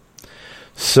DK.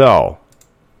 So,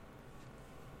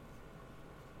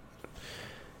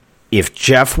 if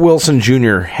Jeff Wilson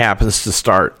Jr. happens to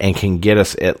start and can get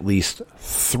us at least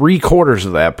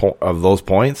 3/4 of those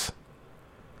points,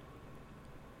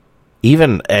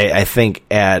 even I think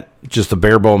at just a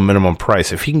bare bone minimum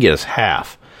price, if he can get us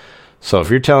half. So if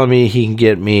you're telling me he can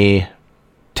get me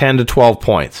 10 to 12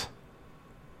 points,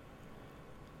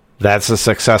 that's a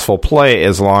successful play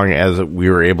as long as we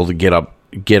were able to get up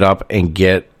and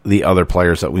get the other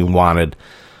players that we wanted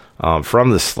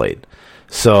from the slate.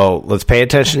 So let's pay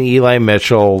attention to Eli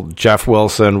Mitchell. Jeff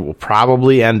Wilson will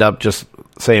probably end up just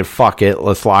saying, fuck it,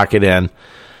 let's lock it in.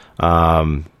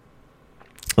 Like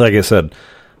I said,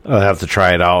 I'll have to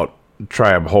try it out,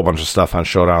 try a whole bunch of stuff on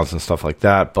showdowns and stuff like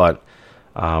that, but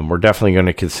we're definitely going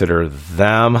to consider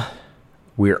them.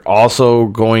 We're also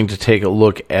going to take a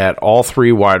look at all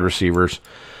three wide receivers.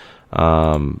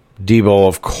 Deebo,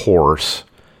 of course,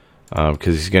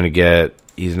 because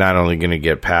he's not only going to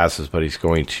get passes, but he's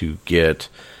going to get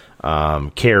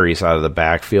carries out of the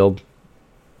backfield.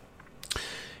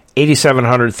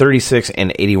 8,700, 36,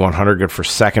 and 8,100, good for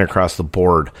 2nd across the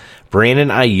board. Brandon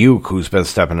Ayuk, who's been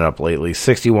stepping it up lately,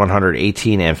 6,100,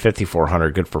 18, and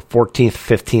 5,400, good for 14th,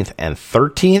 15th, and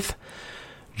 13th.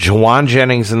 Juwan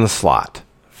Jennings in the slot,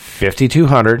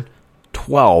 5,200,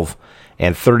 12,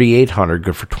 and 3,800,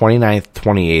 good for 29th,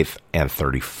 28th, and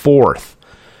 34th.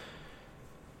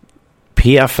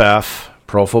 PFF,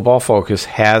 Pro Football Focus,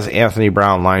 has Anthony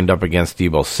Brown lined up against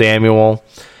Deebo Samuel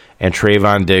and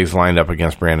Trayvon Diggs lined up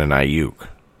against Brandon Ayuk.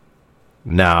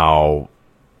 Now,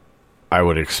 I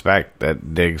would expect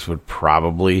that Diggs would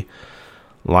probably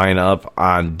line up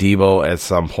on Deebo at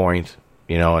some point,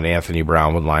 and Anthony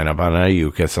Brown would line up on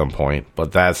Ayuk at some point.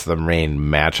 But that's the main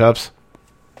matchups.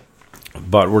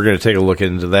 But we're going to take a look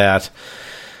into that.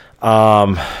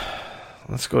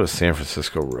 Let's go to San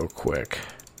Francisco real quick.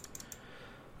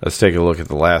 Let's take a look at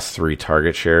the last 3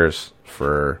 target shares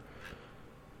for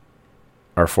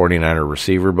our 49er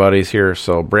receiver buddies here.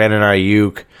 So Brandon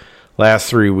Ayuk, last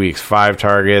 3 weeks, 5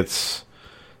 targets,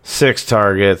 6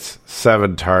 targets,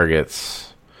 7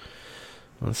 targets.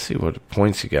 Let's see what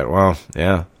points you got. Well,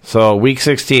 yeah. So week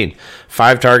 16,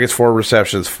 5 targets, 4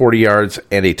 receptions, 40 yards,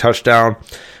 and a touchdown.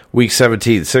 Week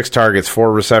 17, 6 targets,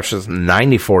 4 receptions,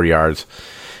 94 yards.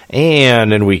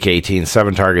 And in week 18,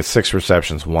 7 targets, 6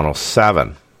 receptions,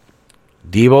 107.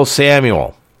 Deebo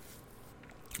Samuel,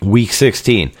 week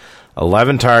 16,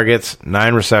 11 targets,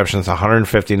 9 receptions,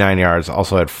 159 yards,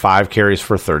 also had 5 carries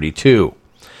for 32.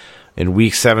 In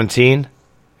week 17,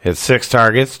 hit 6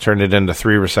 targets, turned it into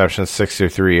 3 receptions,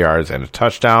 63 yards, and a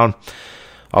touchdown.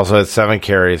 Also had 7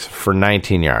 carries for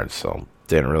 19 yards, so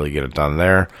didn't really get it done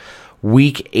there.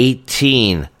 Week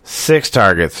 18, 6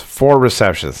 targets, 4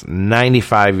 receptions,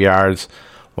 95 yards,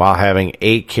 while having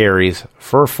 8 carries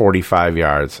for 45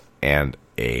 yards and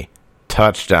a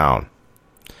touchdown.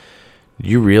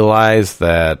 You realize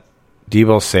that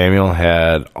Deebo Samuel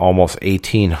had almost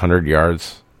 1,800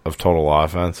 yards of total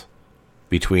offense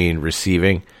between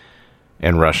receiving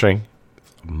and rushing?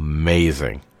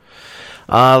 Amazing.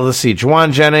 Let's see.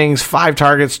 Juwan Jennings, 5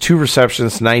 targets, 2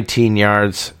 receptions, 19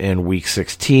 yards in week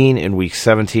 16. In week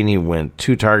 17, he went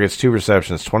 2 targets, 2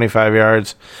 receptions, 25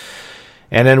 yards.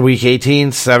 And in week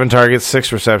 18, 7 targets,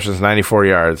 6 receptions, 94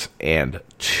 yards, and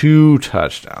 2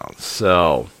 touchdowns.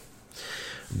 So,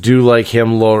 do like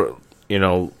him,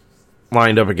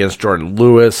 lined up against Jordan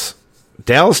Lewis.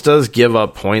 Dallas does give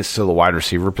up points to the wide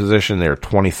receiver position. They're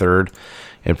 23rd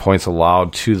in points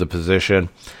allowed to the position.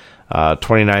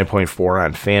 29.4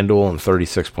 on FanDuel and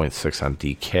 36.6 on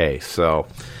DK. So,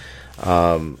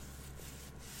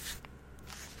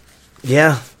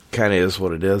 yeah, kind of is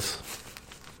what it is.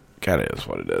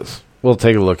 We'll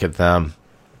take a look at them.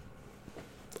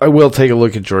 I will take a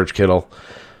look at George Kittle.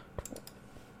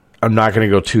 I'm not going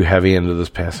to go too heavy into this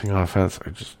passing offense.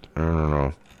 I don't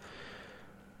know.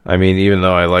 I mean, even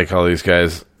though I like all these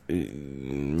guys,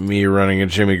 me running a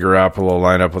Jimmy Garoppolo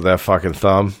lineup with that fucking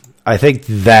thumb, I think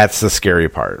that's the scary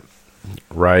part,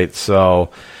 right?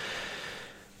 So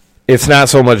it's not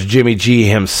so much Jimmy G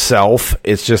himself.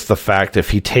 It's just the fact if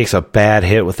he takes a bad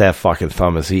hit with that fucking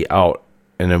thumb, is he out?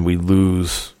 And then we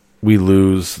lose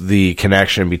the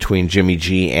connection between Jimmy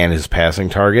G and his passing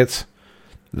targets.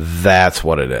 That's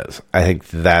what it is. I think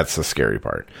that's the scary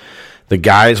part. The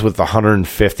guys with the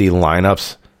 150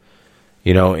 lineups,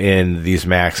 in these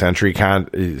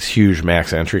these huge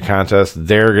max entry contests,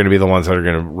 they're going to be the ones that are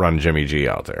going to run Jimmy G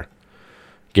out there.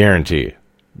 Guaranteed.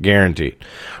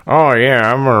 Oh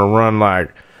yeah, I'm going to run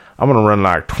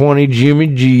like 20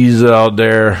 Jimmy G's out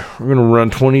there. We're going to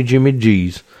run 20 Jimmy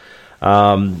G's.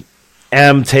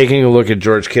 Am taking a look at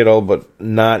George Kittle, but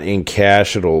not in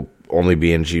cash. It'll only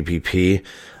be in GPP.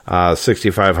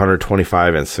 6,500,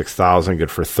 25, and 6,000. Good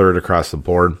for third across the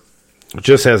board.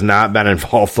 Just has not been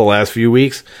involved the last few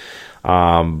weeks.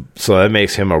 So that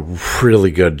makes him a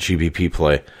really good GPP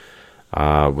play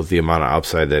with the amount of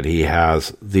upside that he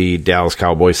has. The Dallas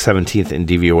Cowboys, 17th in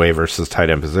DVOA versus tight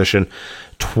end position.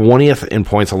 20th in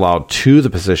points allowed to the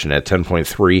position at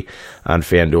 10.3 on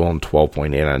FanDuel and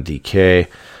 12.8 on DK.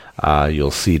 You'll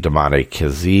see Damontae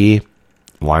Kazee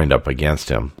lined up against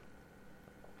him.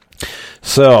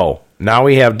 So, now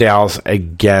we have Dallas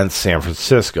against San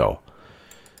Francisco.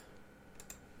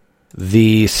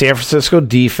 The San Francisco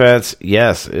defense,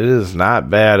 yes, it is not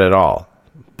bad at all.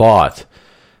 But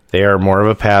they are more of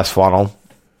a pass funnel.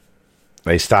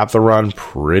 They stop the run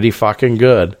pretty fucking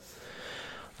good.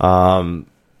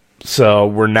 So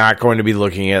we're not going to be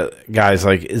looking at guys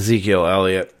like Ezekiel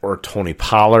Elliott or Tony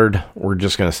Pollard. We're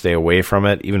just going to stay away from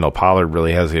it, even though Pollard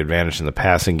really has the advantage in the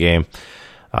passing game.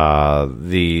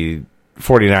 The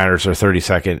 49ers are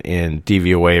 32nd in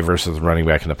DVOA versus running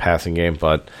back in the passing game,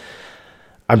 but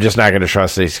I'm just not going to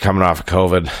trust that he's coming off of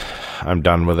COVID. I'm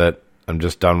done with it. I'm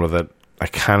just done with it. I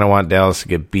kind of want Dallas to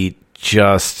get beat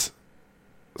just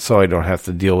so I don't have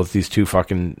to deal with these two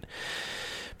fucking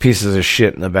pieces of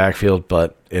shit in the backfield,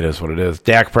 but it is what it is.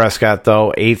 Dak Prescott,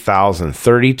 though,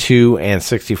 8,032 and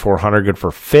 6,400. Good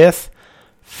for fifth,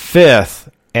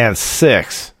 and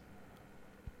sixth.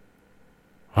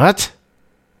 What?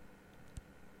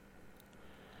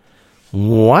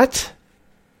 What?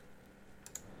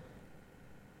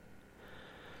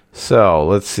 So,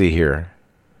 let's see here.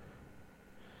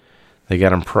 They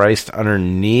got him priced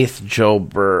underneath Joe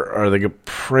Burrow, or they got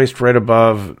priced right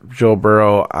above Joe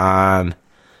Burrow on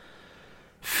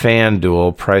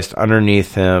FanDuel, priced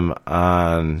underneath him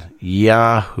on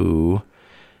Yahoo,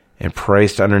 and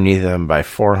priced underneath him by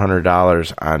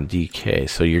 $400 on DK.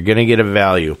 So you're going to get a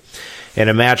value in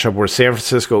a matchup where San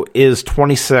Francisco is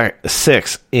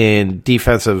 26 in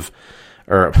pass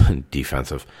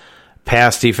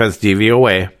defense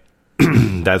DVOA.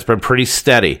 That's been pretty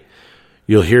steady.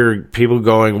 You'll hear people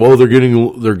going, "Well, they're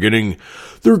getting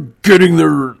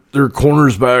their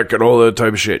corners back and all that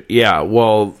type of shit." Yeah,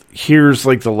 well, here's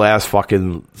like the last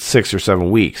fucking 6 or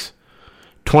 7 weeks.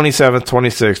 27th,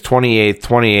 26th, 28th,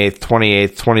 28th,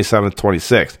 28th, 27th,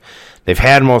 26th. They've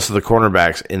had most of the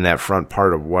cornerbacks in that front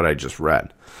part of what I just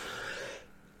read.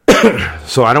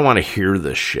 So I don't want to hear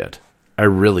this shit. I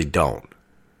really don't.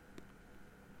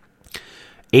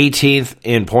 18th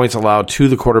in points allowed to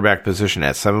the quarterback position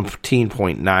at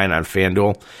 17.9 on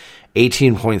FanDuel,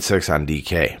 18.6 on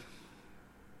DK.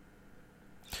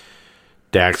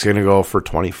 Dak's going to go for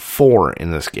 24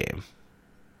 in this game,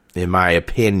 in my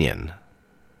opinion.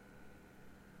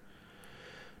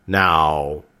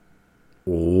 Now,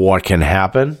 what can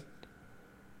happen?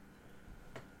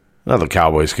 Well, the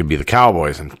Cowboys could be the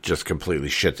Cowboys and just completely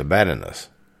shit the bed in this.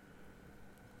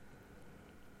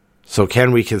 So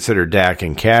can we consider Dak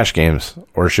in cash games,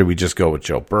 or should we just go with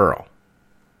Joe Burrow?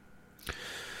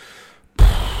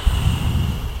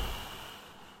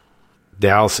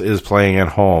 Dallas is playing at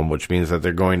home, which means that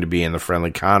they're going to be in the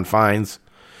friendly confines.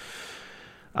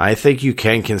 I think you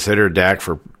can consider Dak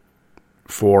for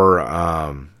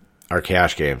our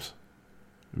cash games.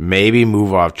 Maybe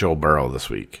move off Joe Burrow this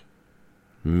week.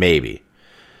 Maybe.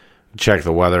 Check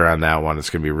the weather on that one. It's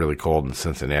going to be really cold in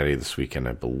Cincinnati this weekend,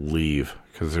 I believe,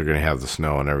 because they're going to have the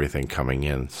snow and everything coming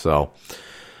in. So,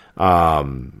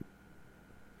 Dak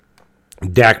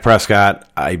Prescott,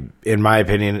 in my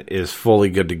opinion, is fully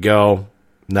good to go.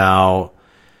 Now,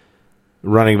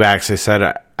 running backs, I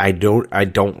said I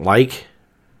don't like,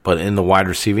 but in the wide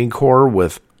receiving core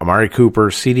with Amari Cooper,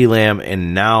 CeeDee Lamb,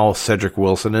 and now Cedric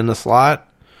Wilson in the slot,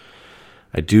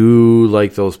 I do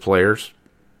like those players.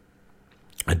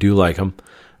 I do like them.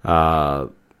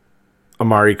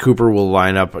 Amari Cooper will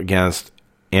line up against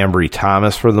Ambry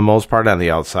Thomas for the most part on the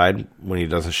outside when he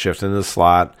doesn't shift into the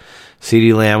slot.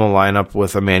 CeeDee Lamb will line up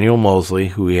with Emmanuel Mosley,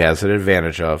 who he has an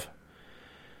advantage of.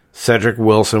 Cedric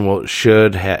Wilson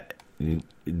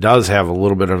does have a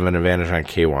little bit of an advantage on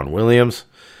K'Wan Williams.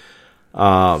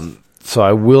 So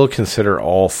I will consider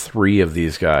all three of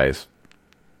these guys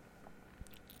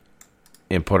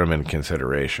and put them in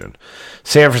consideration.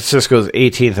 San Francisco's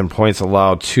 18th in points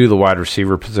allowed to the wide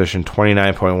receiver position,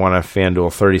 29.1 on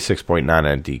FanDuel, 36.9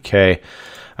 on DK.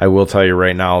 I will tell you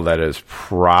right now that is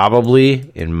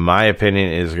probably, in my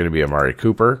opinion, is going to be Amari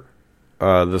Cooper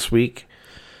this week.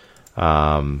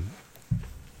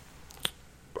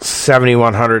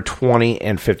 7,100, 20,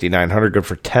 and 5,900, good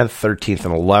for 10th, 13th,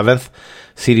 and 11th.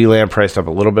 CeeDee Lamb priced up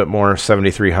a little bit more,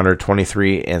 7,300,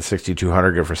 23, and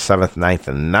 6,200, good for 7th, 9th,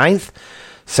 and 9th.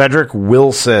 Cedric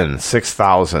Wilson,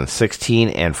 6,000, 16,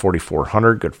 and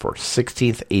 4,400, good for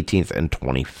 16th, 18th, and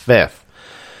 25th.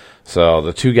 So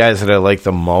the two guys that I like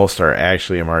the most are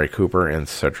actually Amari Cooper and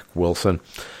Cedric Wilson.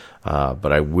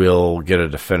 But I will get a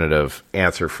definitive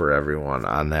answer for everyone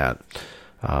on that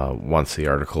once the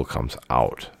article comes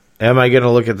out. Am I going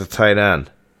to look at the tight end?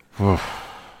 I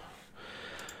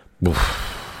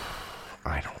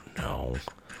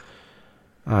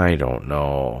don't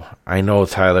know. I know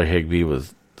Tyler Higbee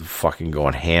was fucking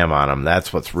going ham on him.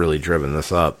 That's what's really driven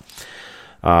this up.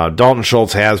 Dalton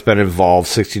Schultz has been involved,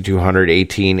 6,200,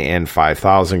 18, and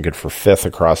 5,000. Good for 5th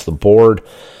across the board.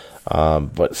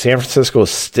 But San Francisco is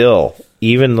still,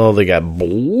 even though they got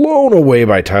blown away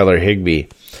by Tyler Higbee,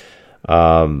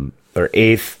 they're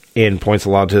 8th in points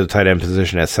allowed to the tight end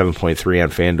position at 7.3 on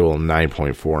FanDuel and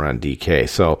 9.4 on DK.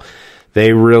 So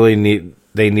they really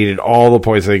needed all the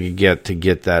points they could get to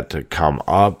get that to come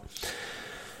up.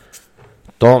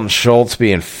 Dalton Schultz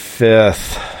being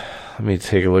 5th. Let me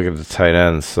take a look at the tight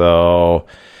end. So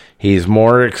he's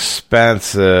more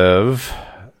expensive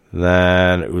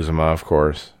than Uzomah, of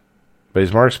course. But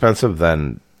he's more expensive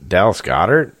than Dallas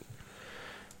Goedert?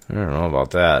 I don't know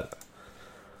about that.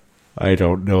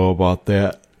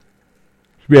 To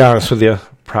be honest with you,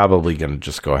 probably going to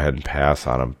just go ahead and pass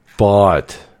on him.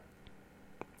 But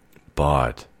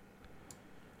I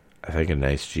think a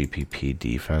nice GPP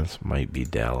defense might be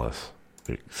Dallas.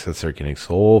 Since they're getting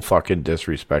so fucking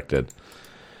disrespected.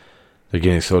 They're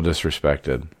getting so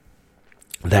disrespected.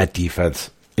 that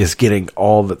defense is getting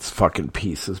all of its fucking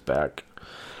pieces back.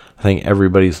 I think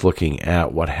everybody's looking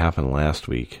at what happened last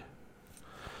week.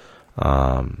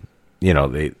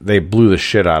 They blew the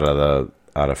shit out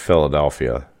of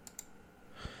Philadelphia.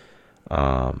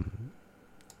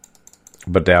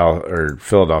 But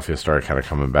Philadelphia started kind of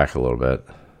coming back a little bit.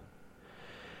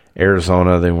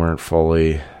 Arizona, they weren't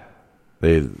fully.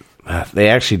 They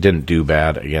actually didn't do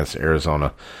bad against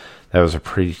Arizona. That was a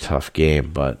pretty tough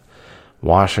game, but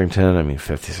Washington,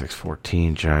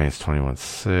 56-14, Giants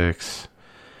 21-6,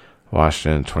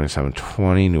 Washington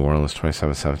 27-20, New Orleans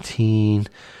 27-17,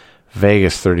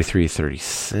 Vegas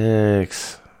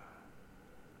 33-36.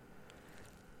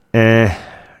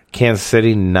 Kansas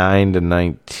City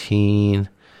 9-19.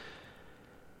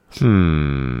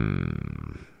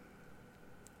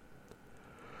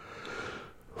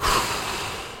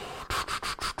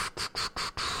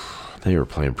 They were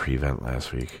playing Prevent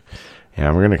last week.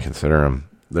 Yeah, we're going to consider them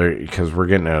there because we're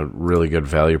getting a really good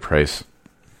value price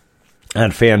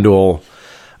on FanDuel,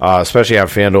 especially on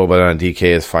FanDuel, but on DK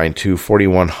is fine too.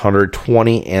 4,100,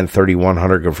 20, and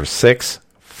 3,100 go for 6th,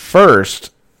 1st,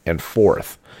 and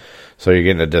 4th. So you're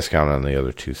getting a discount on the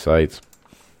other two sites.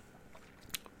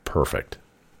 Perfect.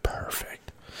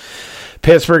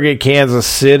 Pittsburgh at Kansas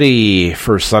City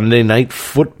for Sunday Night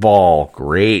Football.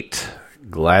 Great.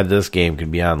 Glad this game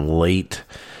can be on late.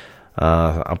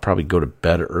 I'll probably go to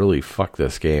bed early. Fuck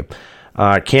this game.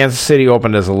 Kansas City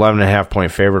opened as 11.5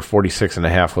 point favorite.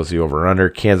 46.5 was the over-under.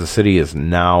 Kansas City is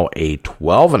now a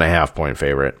 12.5 point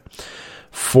favorite.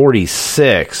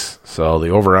 46. So the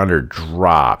over-under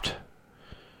dropped.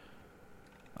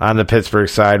 On the Pittsburgh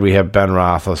side, we have Ben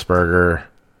Roethlisberger.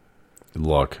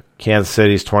 Look, Kansas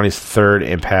City's 23rd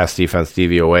in pass defense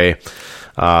DVOA.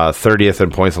 30th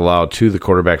in points allowed to the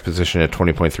quarterback position at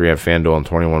 20.3 on FanDuel and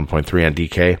 21.3 on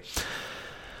DK.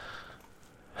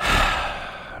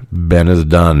 Ben is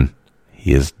done.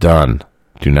 He is done.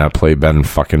 Do not play Ben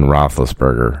fucking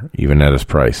Roethlisberger, even at his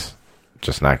price.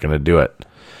 Just not going to do it.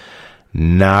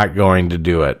 Not going to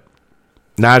do it.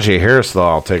 Najee Harris, though,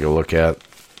 I'll take a look at.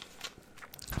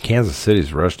 Kansas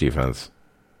City's rush defense,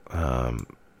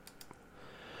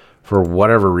 for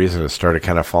whatever reason, it started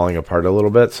kind of falling apart a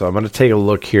little bit. So I'm going to take a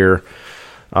look here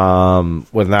with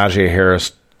Najee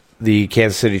Harris. The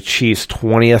Kansas City Chiefs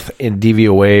 20th in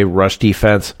DVOA rush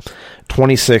defense,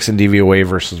 26th in DVOA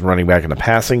versus running back in the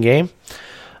passing game,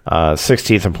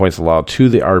 16th in points allowed to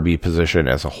the RB position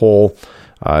as a whole.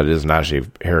 It is Najee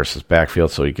Harris's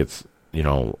backfield, so he gets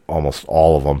almost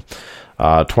all of them.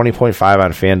 20.5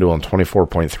 on FanDuel and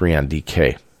 24.3 on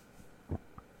DK.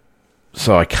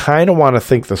 So I kind of want to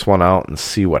think this one out and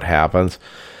see what happens.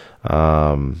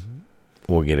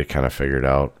 We'll get it kind of figured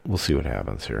out. We'll see what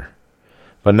happens here.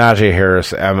 But Najee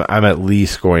Harris, I'm at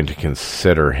least going to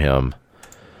consider him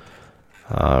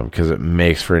because it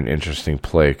makes for an interesting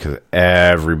play because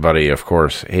everybody, of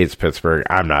course, hates Pittsburgh.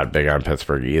 I'm not big on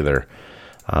Pittsburgh either.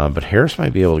 But Harris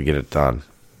might be able to get it done.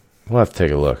 We'll have to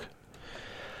take a look.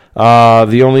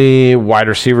 The only wide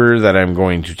receiver that I'm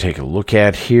going to take a look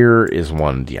at here is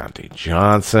one Deontay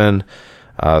Johnson.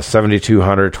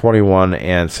 7,200, 21,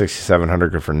 and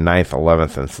 6,700 good for 9th,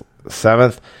 11th, and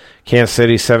 7th. Kansas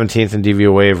City, 17th in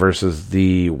DVOA versus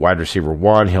the wide receiver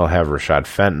 1. He'll have Rashad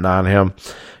Fenton on him.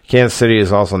 Kansas City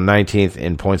is also 19th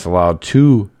in points allowed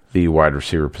to the wide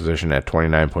receiver position at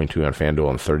 29.2 on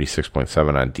FanDuel and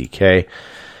 36.7 on DK.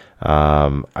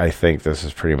 I think this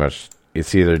is pretty much...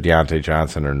 It's either Deontay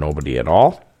Johnson or nobody at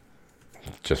all.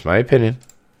 Just my opinion.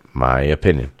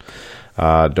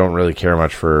 Don't really care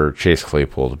much for Chase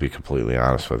Claypool, to be completely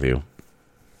honest with you.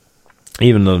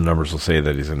 Even though the numbers will say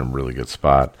that he's in a really good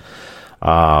spot.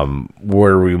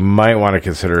 Where we might want to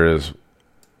consider is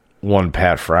one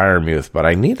Pat Freiermuth, but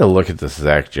I need to look at this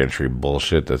Zach Gentry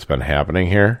bullshit that's been happening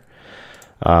here.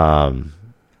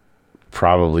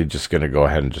 Probably just going to go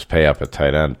ahead and just pay up at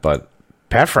tight end, but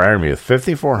Pat Freiermuth,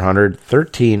 5,400,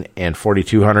 13, and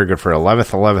 4,200, good for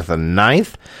 11th, 11th, and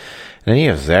 9th. And then you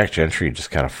have Zach Gentry just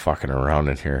kind of fucking around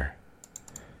in here.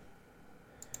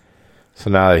 So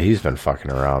now that he's been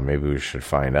fucking around, maybe we should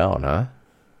find out,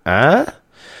 huh?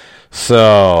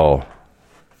 So,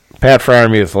 Pat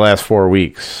Freiermuth the last 4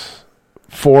 weeks.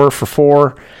 4 for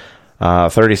 4,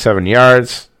 37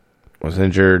 yards, was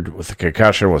injured with a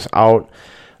concussion, was out.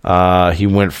 He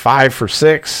went 5 for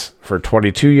 6 for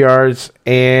 22 yards,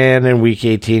 and in week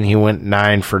 18 he went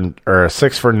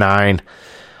 6 for 9,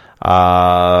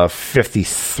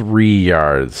 53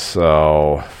 yards.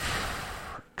 So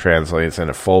translates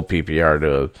into full PPR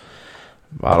to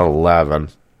about 11,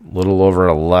 a little over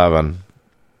 11.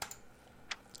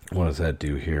 What does that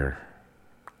do here?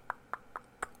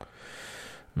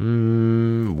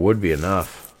 Would be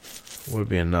enough.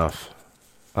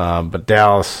 But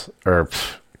Dallas, or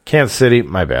Kansas City,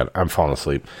 my bad. I'm falling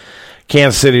asleep.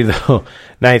 Kansas City, though,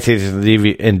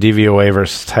 19th in DVOA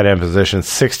versus tight end position,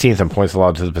 16th in points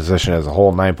allowed to the position as a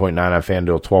whole, 9.9 on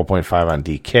FanDuel, 12.5 on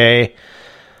DK.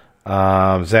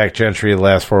 Zach Gentry, the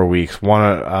last 4 weeks,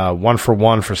 1 for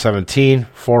 1 for 17,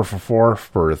 4 for 4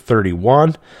 for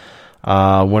 31.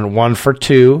 Went 1 for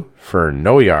 2 for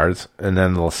no yards, and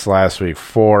then this last week,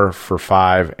 4 for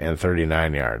 5 and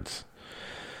 39 yards.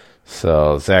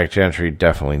 So Zach Gentry,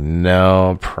 definitely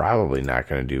no. Probably not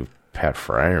going to do Pat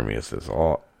Freiermuth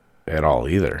at all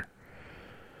either.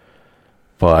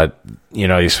 But,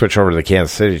 you switch over to the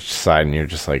Kansas City side and you're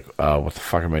just like, what the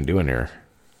fuck am I doing here?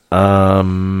 I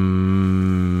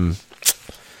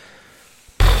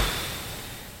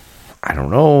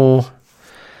don't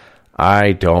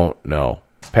know.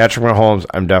 Patrick Mahomes,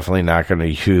 I'm definitely not going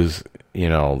to use,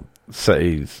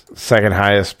 second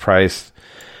highest priced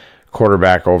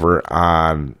quarterback over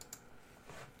on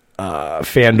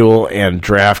FanDuel and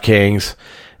DraftKings,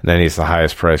 and then he's the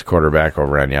highest priced quarterback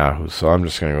over on Yahoo. So I'm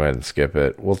just going to go ahead and skip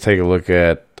it. We'll take a look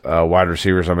at wide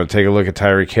receivers. I'm going to take a look at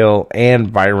Tyreek Hill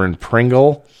and Byron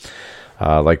Pringle.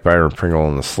 Like Byron Pringle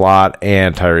in the slot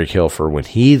and Tyreek Hill for when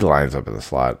he lines up in the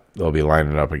slot. They'll be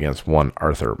lining up against one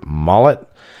Arthur Mollett.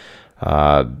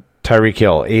 Tyreek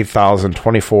Hill, 8,000,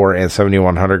 24, and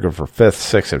 7,100. Good for 5th,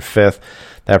 6th, and 5th.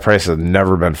 That price has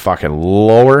never been fucking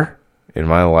lower in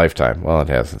my lifetime. Well, it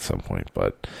has at some point,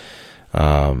 but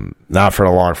not for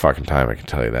a long fucking time, I can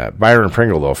tell you that. Byron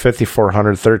Pringle, though,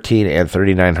 5,400, 13, and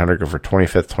 3,900. Good for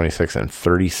 25th, 26th, and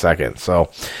 32nd.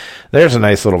 So there's a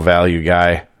nice little value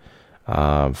guy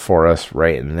for us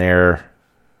right in there.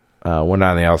 One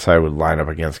on the outside would line up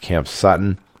against Cam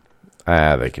Sutton.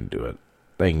 They can do it.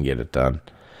 They can get it done.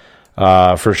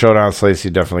 For showdown slates,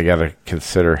 you definitely got to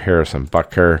consider Harrison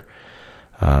Butker,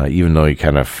 even though he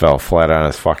kind of fell flat on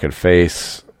his fucking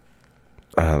face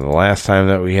the last time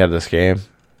that we had this game.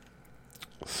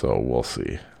 So we'll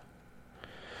see.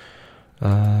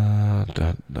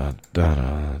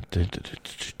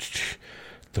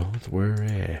 Don't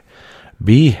worry.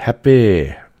 Be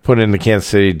happy. Put in the Kansas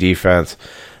City defense.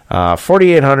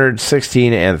 4,800,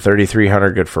 16, and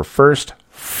 3,300. Good for 1st,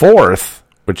 4th,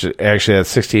 which actually that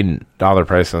 $16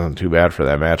 price isn't too bad for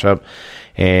that matchup,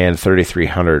 and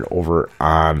 3,300 over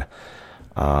on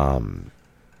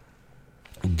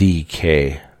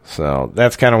DK. So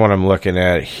that's kind of what I'm looking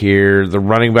at here. The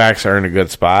running backs are in a good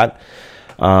spot.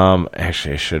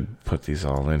 Actually, I should put these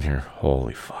all in here.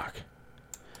 Holy fuck.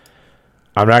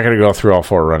 I'm not going to go through all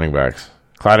 4 running backs.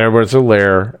 Clyde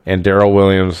Edwards-Helaire and Darrell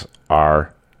Williams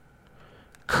are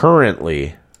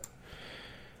currently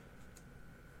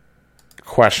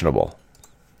questionable.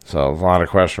 So a lot of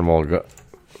questionable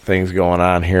things going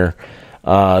on here.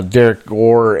 Derek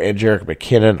Gore and Jerick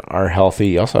McKinnon are healthy.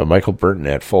 You also have Michael Burton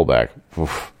at fullback.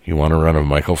 Oof, you want to run a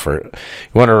Michael Burton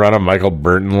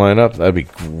lineup? That'd be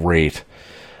great.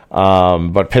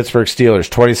 But Pittsburgh Steelers,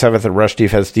 27th in rush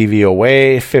defense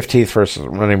DVOA, 15th versus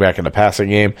running back in the passing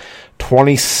game,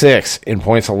 26th in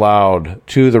points allowed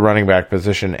to the running back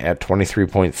position at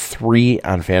 23.3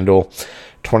 on FanDuel,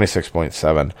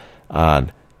 26.7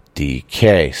 on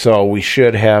DK. So we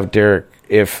should have Derek,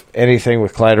 if anything,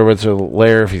 with Clyde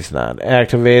Edwards-Helaire, if he's not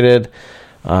activated.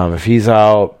 If he's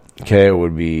out, okay, it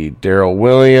would be Darrell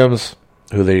Williams,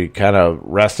 who they kind of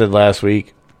rested last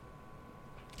week.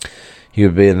 He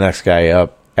would be the next guy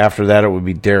up. After that, it would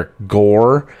be Derek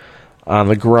Gore on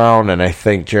the ground, and I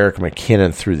think Jerick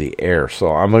McKinnon through the air. So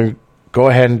I'm going to go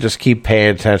ahead and just keep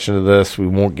paying attention to this. We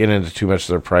won't get into too much of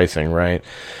their pricing, right?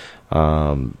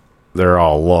 They're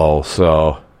all low,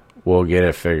 so we'll get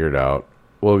it figured out.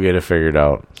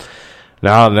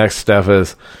 Now the next step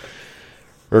is,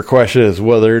 or question is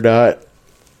whether or not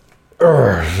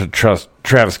trust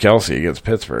Travis Kelce against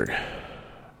Pittsburgh.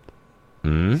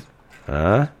 You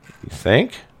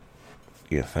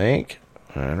think?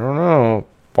 I don't know.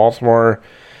 Baltimore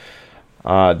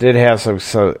did have some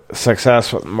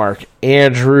success with Mark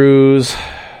Andrews.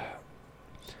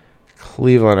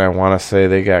 Cleveland, I want to say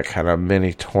they got kind of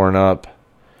mini torn up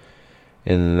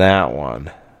in that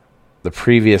one. The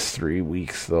previous 3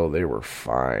 weeks, though, they were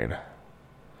fine.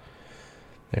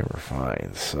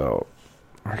 So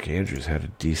Mark Andrews had a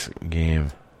decent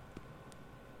game.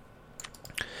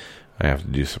 I have to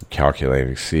do some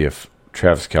calculating to see if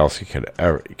Travis Kelce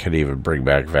could even bring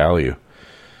back value.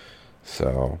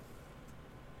 So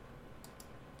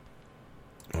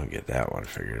we'll get that one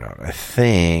figured out. I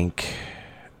think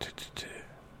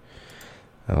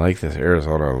I like this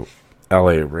Arizona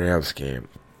LA Rams game.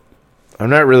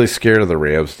 I'm not really scared of the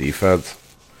Rams defense.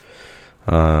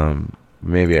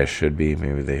 Maybe I should be.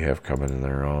 Maybe they have come in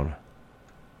their own.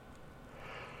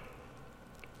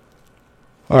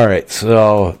 All right,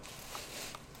 so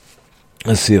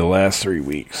let's see the last 3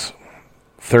 weeks.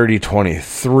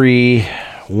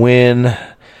 30-23 win.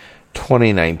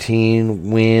 2019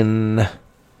 win.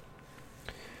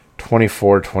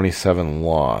 24-27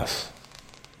 loss.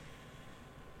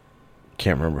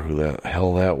 Can't remember who the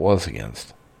hell that was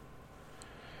against.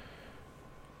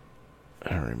 I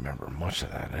don't remember much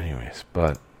of that anyways.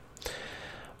 But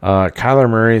Kyler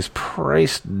Murray's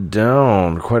priced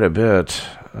down quite a bit.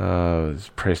 He's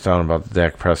priced down about the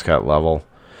Dak Prescott level.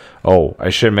 Oh, I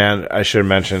should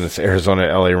mention it's Arizona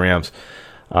LA Rams.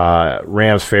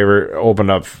 Rams favorite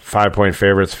opened up 5-point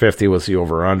favorites. 50 was the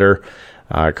over-under.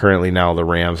 Currently now the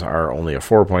Rams are only a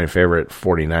 4-point favorite,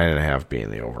 49.5 being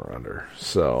the over-under.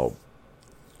 So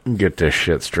get this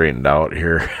shit straightened out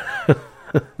here.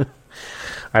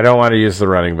 I don't want to use the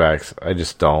running backs. I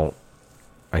just don't.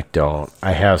 I don't.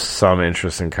 I have some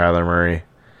interest in Kyler Murray.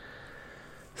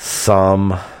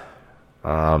 Some.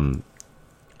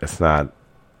 It's not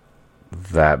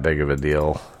that big of a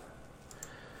deal.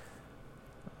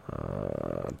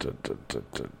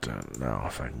 Now,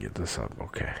 if I can get this up.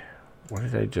 Okay. What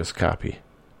did I just copy?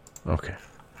 Okay.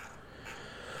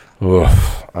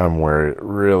 Oof, I'm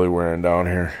really wearing down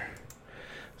here.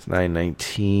 It's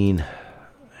 9:19.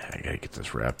 I gotta get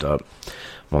this wrapped up.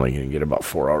 I'm only gonna get about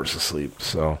 4 hours of sleep.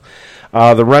 So,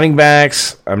 the running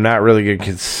backs, I'm not really gonna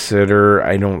consider.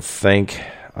 I don't think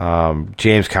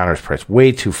James Conner's price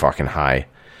way too fucking high.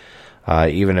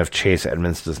 Even if Chase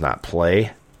Edmonds does not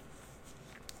play.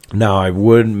 Now, I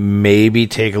would maybe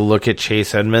take a look at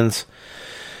Chase Edmonds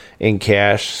in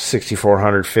cash,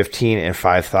 6,400, 15, and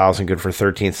 5,000, good for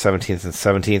 13th, 17th, and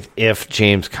 17th. If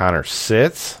James Conner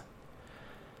sits,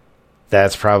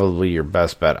 that's probably your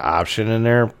best bet option in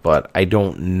there, but I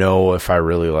don't know if I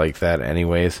really like that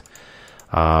anyways,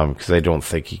 because I don't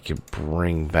think he could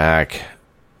bring back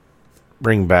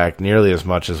nearly as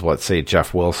much as what, say,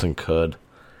 Jeff Wilson could.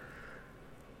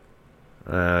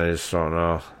 I just don't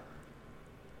know.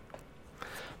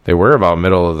 They were about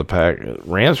middle of the pack.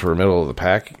 Rams were middle of the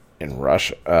pack in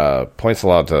rush points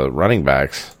allowed to running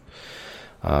backs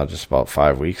just about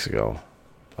 5 weeks ago.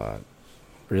 But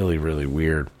really, really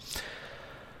weird.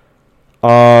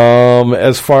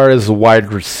 As far as the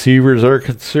wide receivers are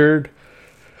concerned,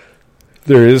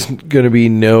 there is going to be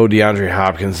no DeAndre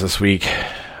Hopkins this week.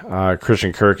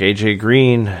 Christian Kirk, AJ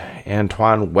Green,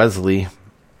 Antoine Wesley,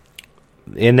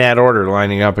 in that order,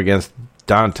 lining up against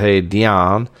Dante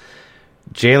Dion,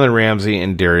 Jalen Ramsey,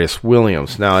 and Darius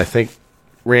Williams. Now, I think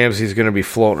Ramsey's going to be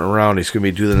floating around. He's going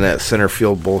to be doing that center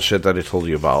field bullshit that I told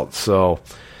you about. So,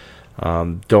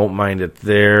 don't mind it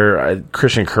there.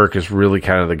 Christian Kirk is really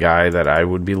kind of the guy that I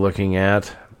would be looking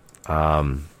at.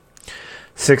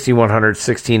 6,100,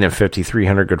 16, and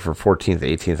 5,300, good for 14th,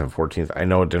 18th, and 14th. I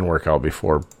know it didn't work out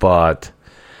before, but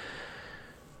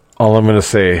all I'm going to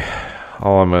say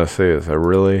is I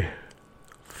really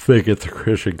think it's a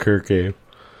Christian Kirk game.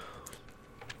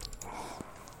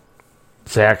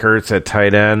 Zach Ertz at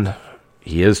tight end.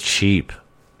 He is cheap.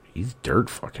 He's dirt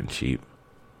fucking cheap.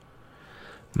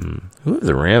 Who have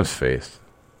the Rams faced?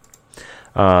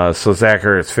 So Zach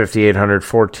Ertz, 5,800,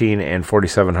 14, and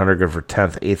 4,700, good for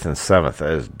 10th, 8th, and 7th.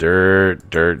 That is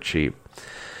dirt cheap.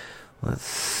 Let's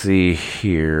see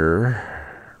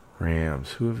here.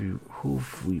 Rams. Who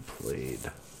have we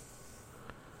played?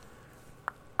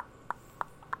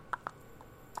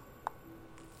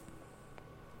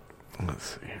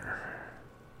 Let's see here.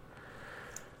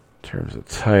 In terms of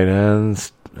tight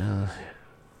ends,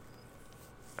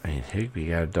 Higbee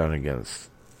got it done against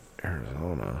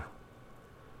Arizona.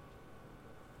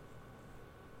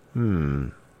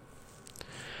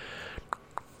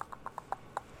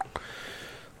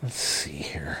 Let's see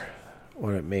here.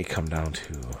 What it may come down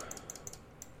to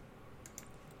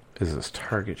is this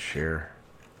target share.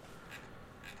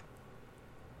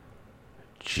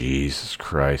 Jesus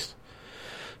Christ.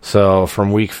 So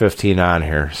from week 15 on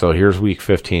here. So here's week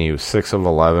 15. He was 6 of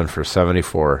 11 for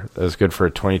 74. That was good for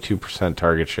a 22%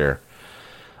 target share.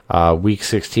 Week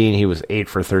 16, he was 8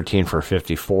 for 13 for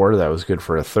 54. That was good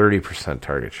for a 30%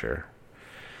 target share.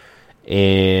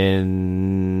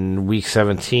 In week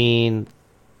 17,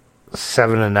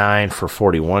 7 and 9 for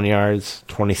 41 yards,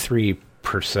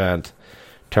 23%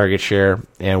 target share.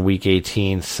 And week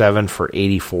 18, 7 for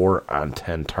 84 on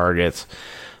 10 targets.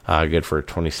 Good for a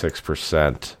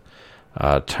 26%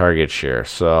 target share.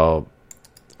 So,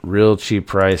 real cheap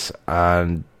price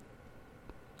on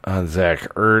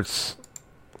Zach Ertz.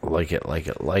 Like it.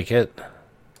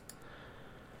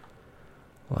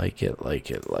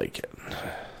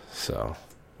 So,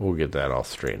 We'll get that all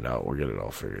straightened out. We'll get it all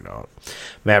figured out.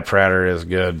 Matt Prater is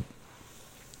good.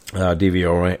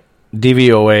 DVPA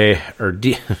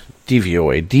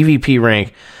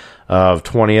rank of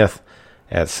 20th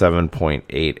at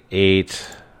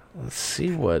 7.88. Let's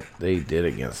see what they did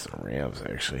against the Rams,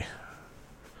 actually.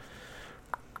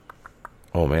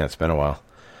 Oh, man, it's been a while.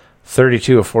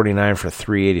 32 of 49 for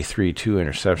 383, 2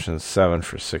 interceptions, 7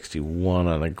 for 61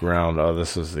 on the ground. Oh,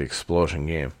 this is the explosion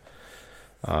game.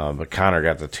 But Connor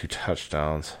got the 2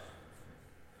 touchdowns.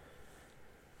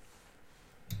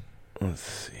 Let's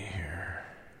see here.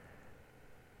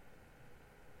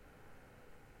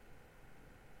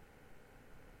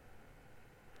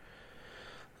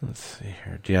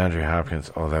 DeAndre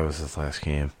Hopkins. Oh, that was his last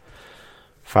game.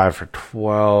 5 for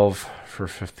 12 for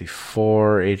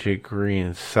 54. AJ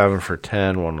Green, 7 for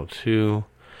 10, 102.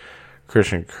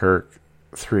 Christian Kirk,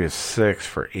 3 of 6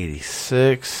 for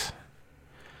 86.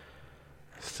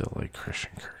 Still like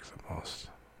Christian Kirk the most.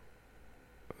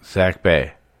 Zach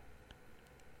Bay.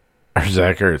 Or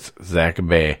Zach Ertz.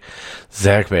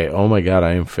 Zach Bay. Oh my God,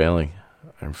 I'm failing.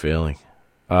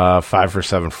 5 for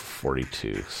 7 for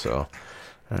 42. So,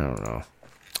 I don't know.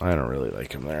 I don't really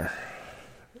like him there.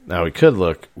 Now we can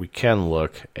look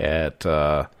at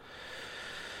the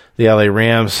LA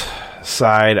Rams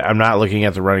side. I'm not looking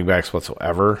at the running backs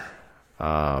whatsoever.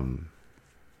 I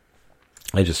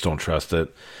just don't trust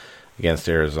it against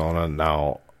Arizona.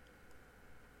 Now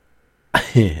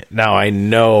I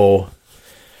know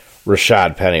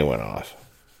Rashad Penny went off.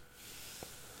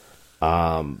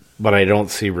 But I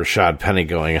don't see Rashad Penny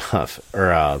going off,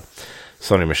 or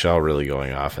Sony Michel really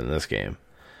going off in this game.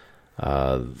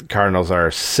 Cardinals are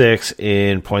 6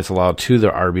 in points allowed to the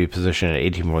RB position at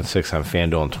 18.6 on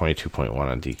FanDuel and 22.1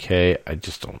 on DK. I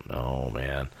just don't know,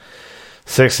 man.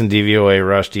 6 in DVOA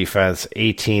rush defense,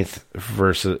 18th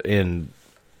in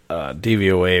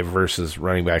DVOA versus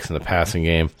running backs in the passing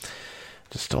game.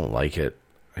 Just don't like it.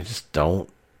 I just don't.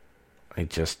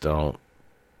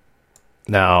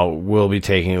 Now, we'll be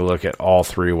taking a look at all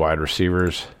 3 wide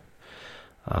receivers.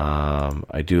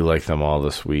 I do like them all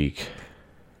this week.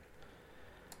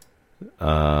 Hold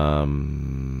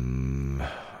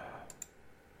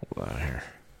on here.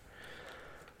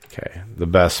 Okay, the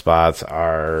best spots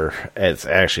are, it's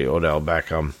actually Odell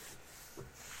Beckham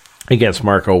against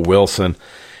Marco Wilson,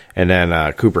 and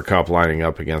then Cooper Kupp lining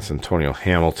up against Antonio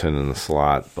Hamilton in the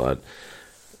slot, but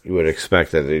you would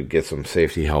expect that they'd get some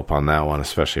safety help on that one,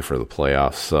 especially for the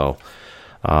playoffs. So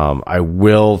I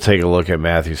will take a look at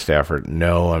Matthew Stafford.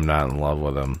 No, I'm not in love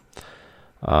with him.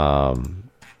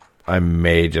 I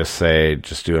may just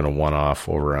doing a one-off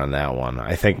over on that one.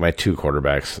 I think my 2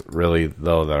 quarterbacks, really,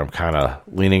 though, that I'm kind of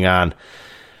leaning on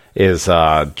is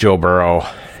Joe Burrow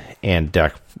and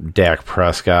Dak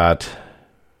Prescott.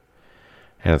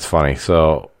 And it's funny.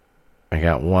 So I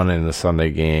got one in the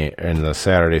Sunday game, in the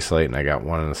Saturday slate, and I got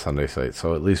one in the Sunday slate.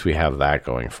 So at least we have that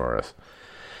going for us.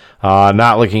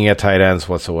 Not looking at tight ends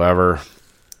whatsoever.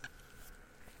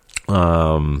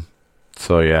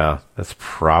 So, yeah, that's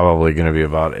probably going to be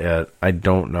about it. I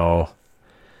don't know.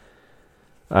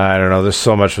 There's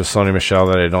so much with Sony Michel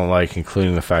that I don't like,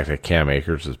 including the fact that Cam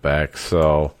Akers is back.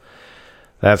 So,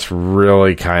 that's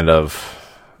really kind of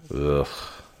ugh.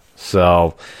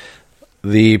 So,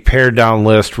 the pared down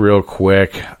list real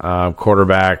quick.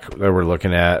 Quarterbacks that we're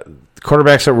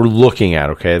looking at,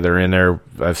 okay? They're in there.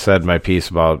 I've said my piece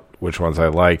about which ones I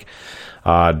like.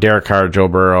 Derek Carr, Joe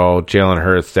Burrow, Jalen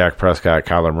Hurts, Dak Prescott,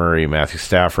 Kyler Murray, Matthew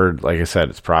Stafford. Like I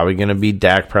said, it's probably going to be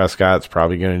Dak Prescott. It's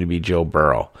probably going to be Joe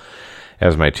Burrow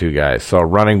as my 2 guys. So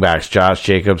running backs, Josh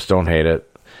Jacobs, don't hate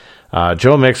it.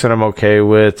 Joe Mixon, I'm okay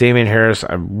with. Damian Harris,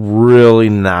 I'm really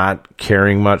not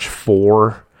caring much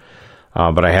for.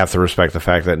 But I have to respect the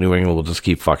fact that New England will just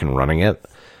keep fucking running it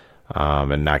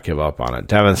and not give up on it.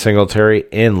 Devin Singletary,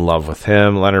 in love with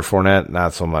him. Leonard Fournette,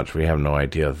 not so much. We have no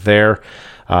idea there.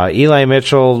 Eli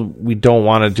Mitchell, we don't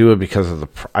want to do it because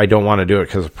of I don't want to do it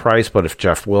because of price, but if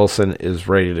Jeff Wilson is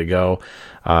ready to go,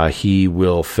 he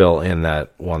will fill in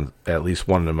that one, at least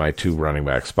one of my 2 running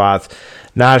back spots.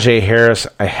 Najee Harris,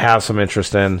 I have some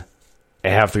interest in. I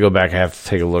have to go back. I have to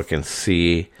take a look and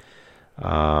see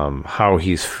how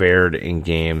he's fared in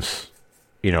games,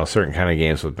 certain kind of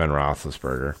games with Ben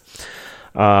Roethlisberger.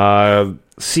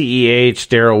 CEH,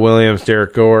 Darrell Williams,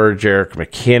 Derek Gore, Jerick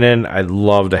McKinnon. I'd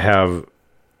love to have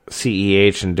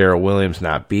CEH and Darrell Williams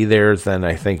not be there. Then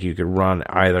I think you could run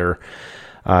either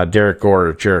Derek Gore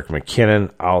or Jerick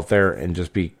McKinnon out there and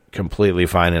just be completely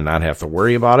fine and not have to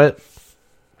worry about it.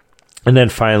 And then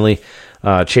finally,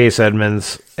 Chase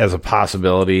Edmonds as a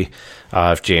possibility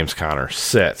if James Conner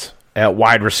sits. At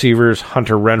wide receivers,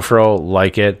 Hunter Renfrow,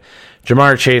 like it.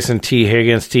 Jamar Chase and T.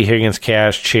 Higgins. T. Higgins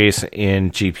cash, Chase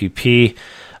in GPP.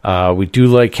 We do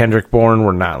like Kendrick Bourne.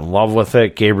 We're not in love with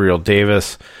it. Gabriel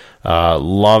Davis,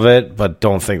 love it, but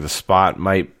don't think the spot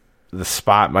might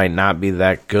not be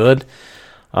that good.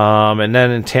 And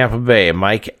then in Tampa Bay,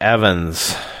 Mike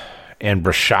Evans and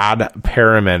Brashad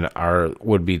Perriman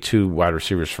would be 2 wide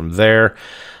receivers from there.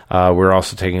 We're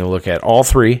also taking a look at all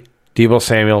 3. Deebo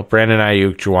Samuel, Brandon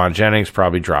Ayuk, Juwan Jennings,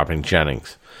 probably dropping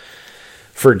Jennings.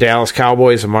 For Dallas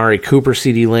Cowboys, Amari Cooper,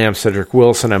 CeeDee Lamb, Cedric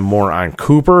Wilson, and more on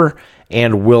Cooper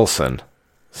and Wilson.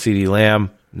 CeeDee Lamb,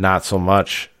 not so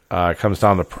much. It comes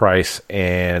down to price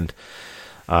and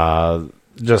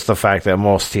just the fact that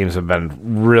most teams have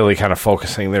been really kind of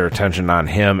focusing their attention on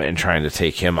him and trying to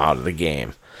take him out of the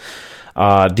game.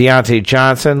 Deontay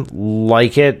Johnson,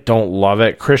 like it, don't love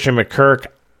it. Christian McCurk,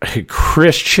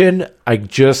 I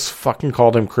just fucking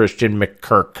called him Christian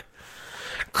McCurk.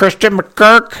 Christian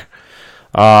McCurk,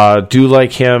 do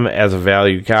like him as a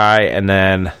value guy. And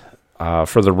then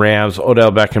for the Rams,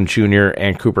 Odell Beckham Jr.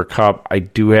 and Cooper Kupp. I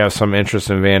do have some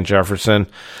interest in Van Jefferson.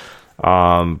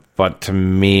 But to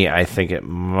me, I think it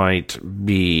might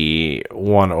be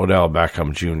one Odell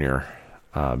Beckham Jr.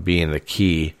 Being the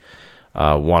key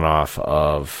one-off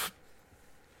of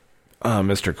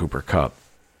Mr. Cooper Kupp.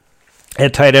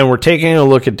 At tight end, we're taking a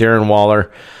look at Darren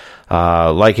Waller.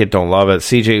 Like it, don't love it.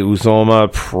 CJ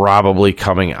Uzoma probably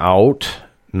coming out.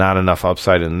 Not enough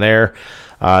upside in there.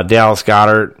 Dallas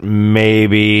Goedert,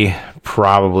 maybe,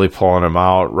 probably pulling him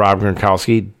out. Rob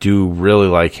Gronkowski, do really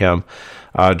like him.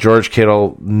 George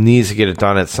Kittle needs to get it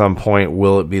done at some point.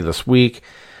 Will it be this week?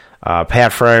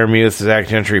 Pat Freiermuth, Zach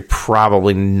Gentry,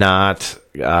 probably not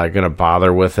going to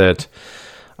bother with it.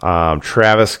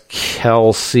 Travis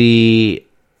Kelce,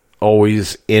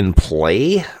 always in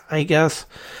play, I guess.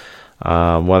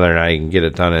 Whether or not he can get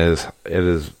it done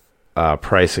is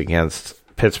price against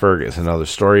Pittsburgh is another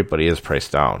story, but he is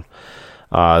priced down.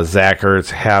 Zach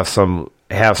Ertz, have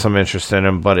some interest in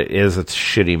him, but it is a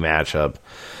shitty matchup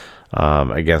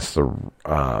against the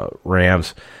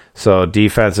Rams. So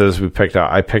defenses,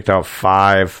 I picked out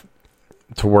 5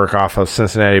 to work off of: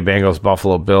 Cincinnati Bengals,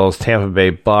 Buffalo Bills, Tampa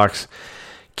Bay Bucks,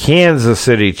 Kansas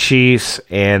City Chiefs,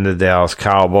 and the Dallas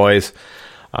Cowboys.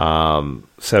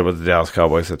 Said with the Dallas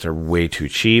Cowboys that they're way too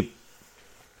cheap.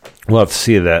 We'll have to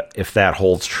see if that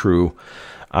holds true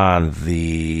on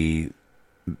the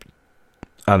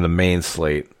main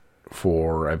slate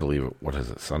for, I believe, what is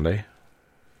it, Sunday?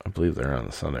 I believe they're on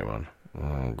the Sunday one.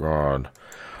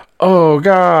 Oh,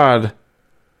 God.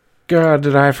 God,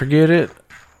 did I forget it?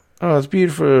 Oh, it's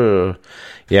beautiful.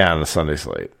 Yeah, on the Sunday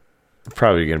slate.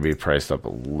 Probably going to be priced up a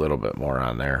little bit more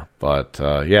on there. But,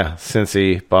 yeah,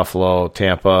 Cincy, Buffalo,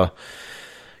 Tampa,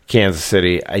 Kansas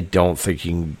City. I don't think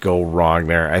you can go wrong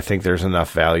there. I think there's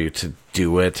enough value to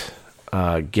do it.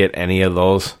 Get any of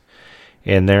those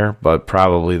in there. But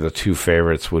probably the 2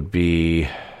 favorites would be...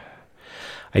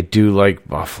 I do like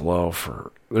Buffalo.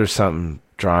 There's something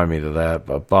drawing me to that.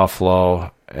 But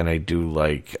Buffalo, and I do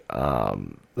like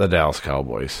the Dallas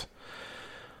Cowboys.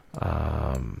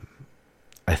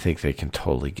 I think they can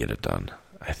totally get it done.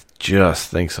 I just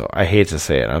think so. I hate to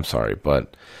say it. I'm sorry,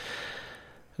 but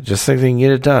I just think they can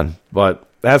get it done. But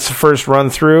that's the first run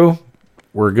through.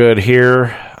 We're good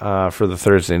here for the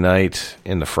Thursday night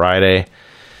into Friday.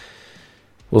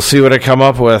 We'll see what I come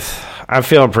up with. I'm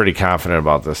feeling pretty confident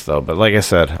about this, though. But like I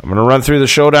said, I'm going to run through the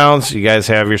showdowns. You guys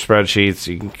have your spreadsheets.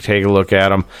 You can take a look at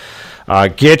them.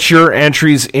 Get your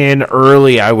entries in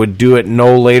early. I would do it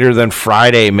no later than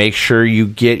Friday. Make sure you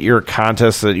get your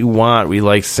contests that you want. We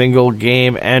like single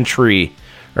game entry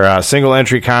or single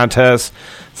entry contests,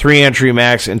 3 entry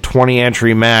max and 20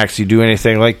 entry max. You do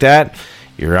anything like that,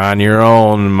 you're on your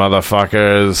own,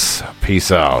 motherfuckers.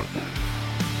 Peace out.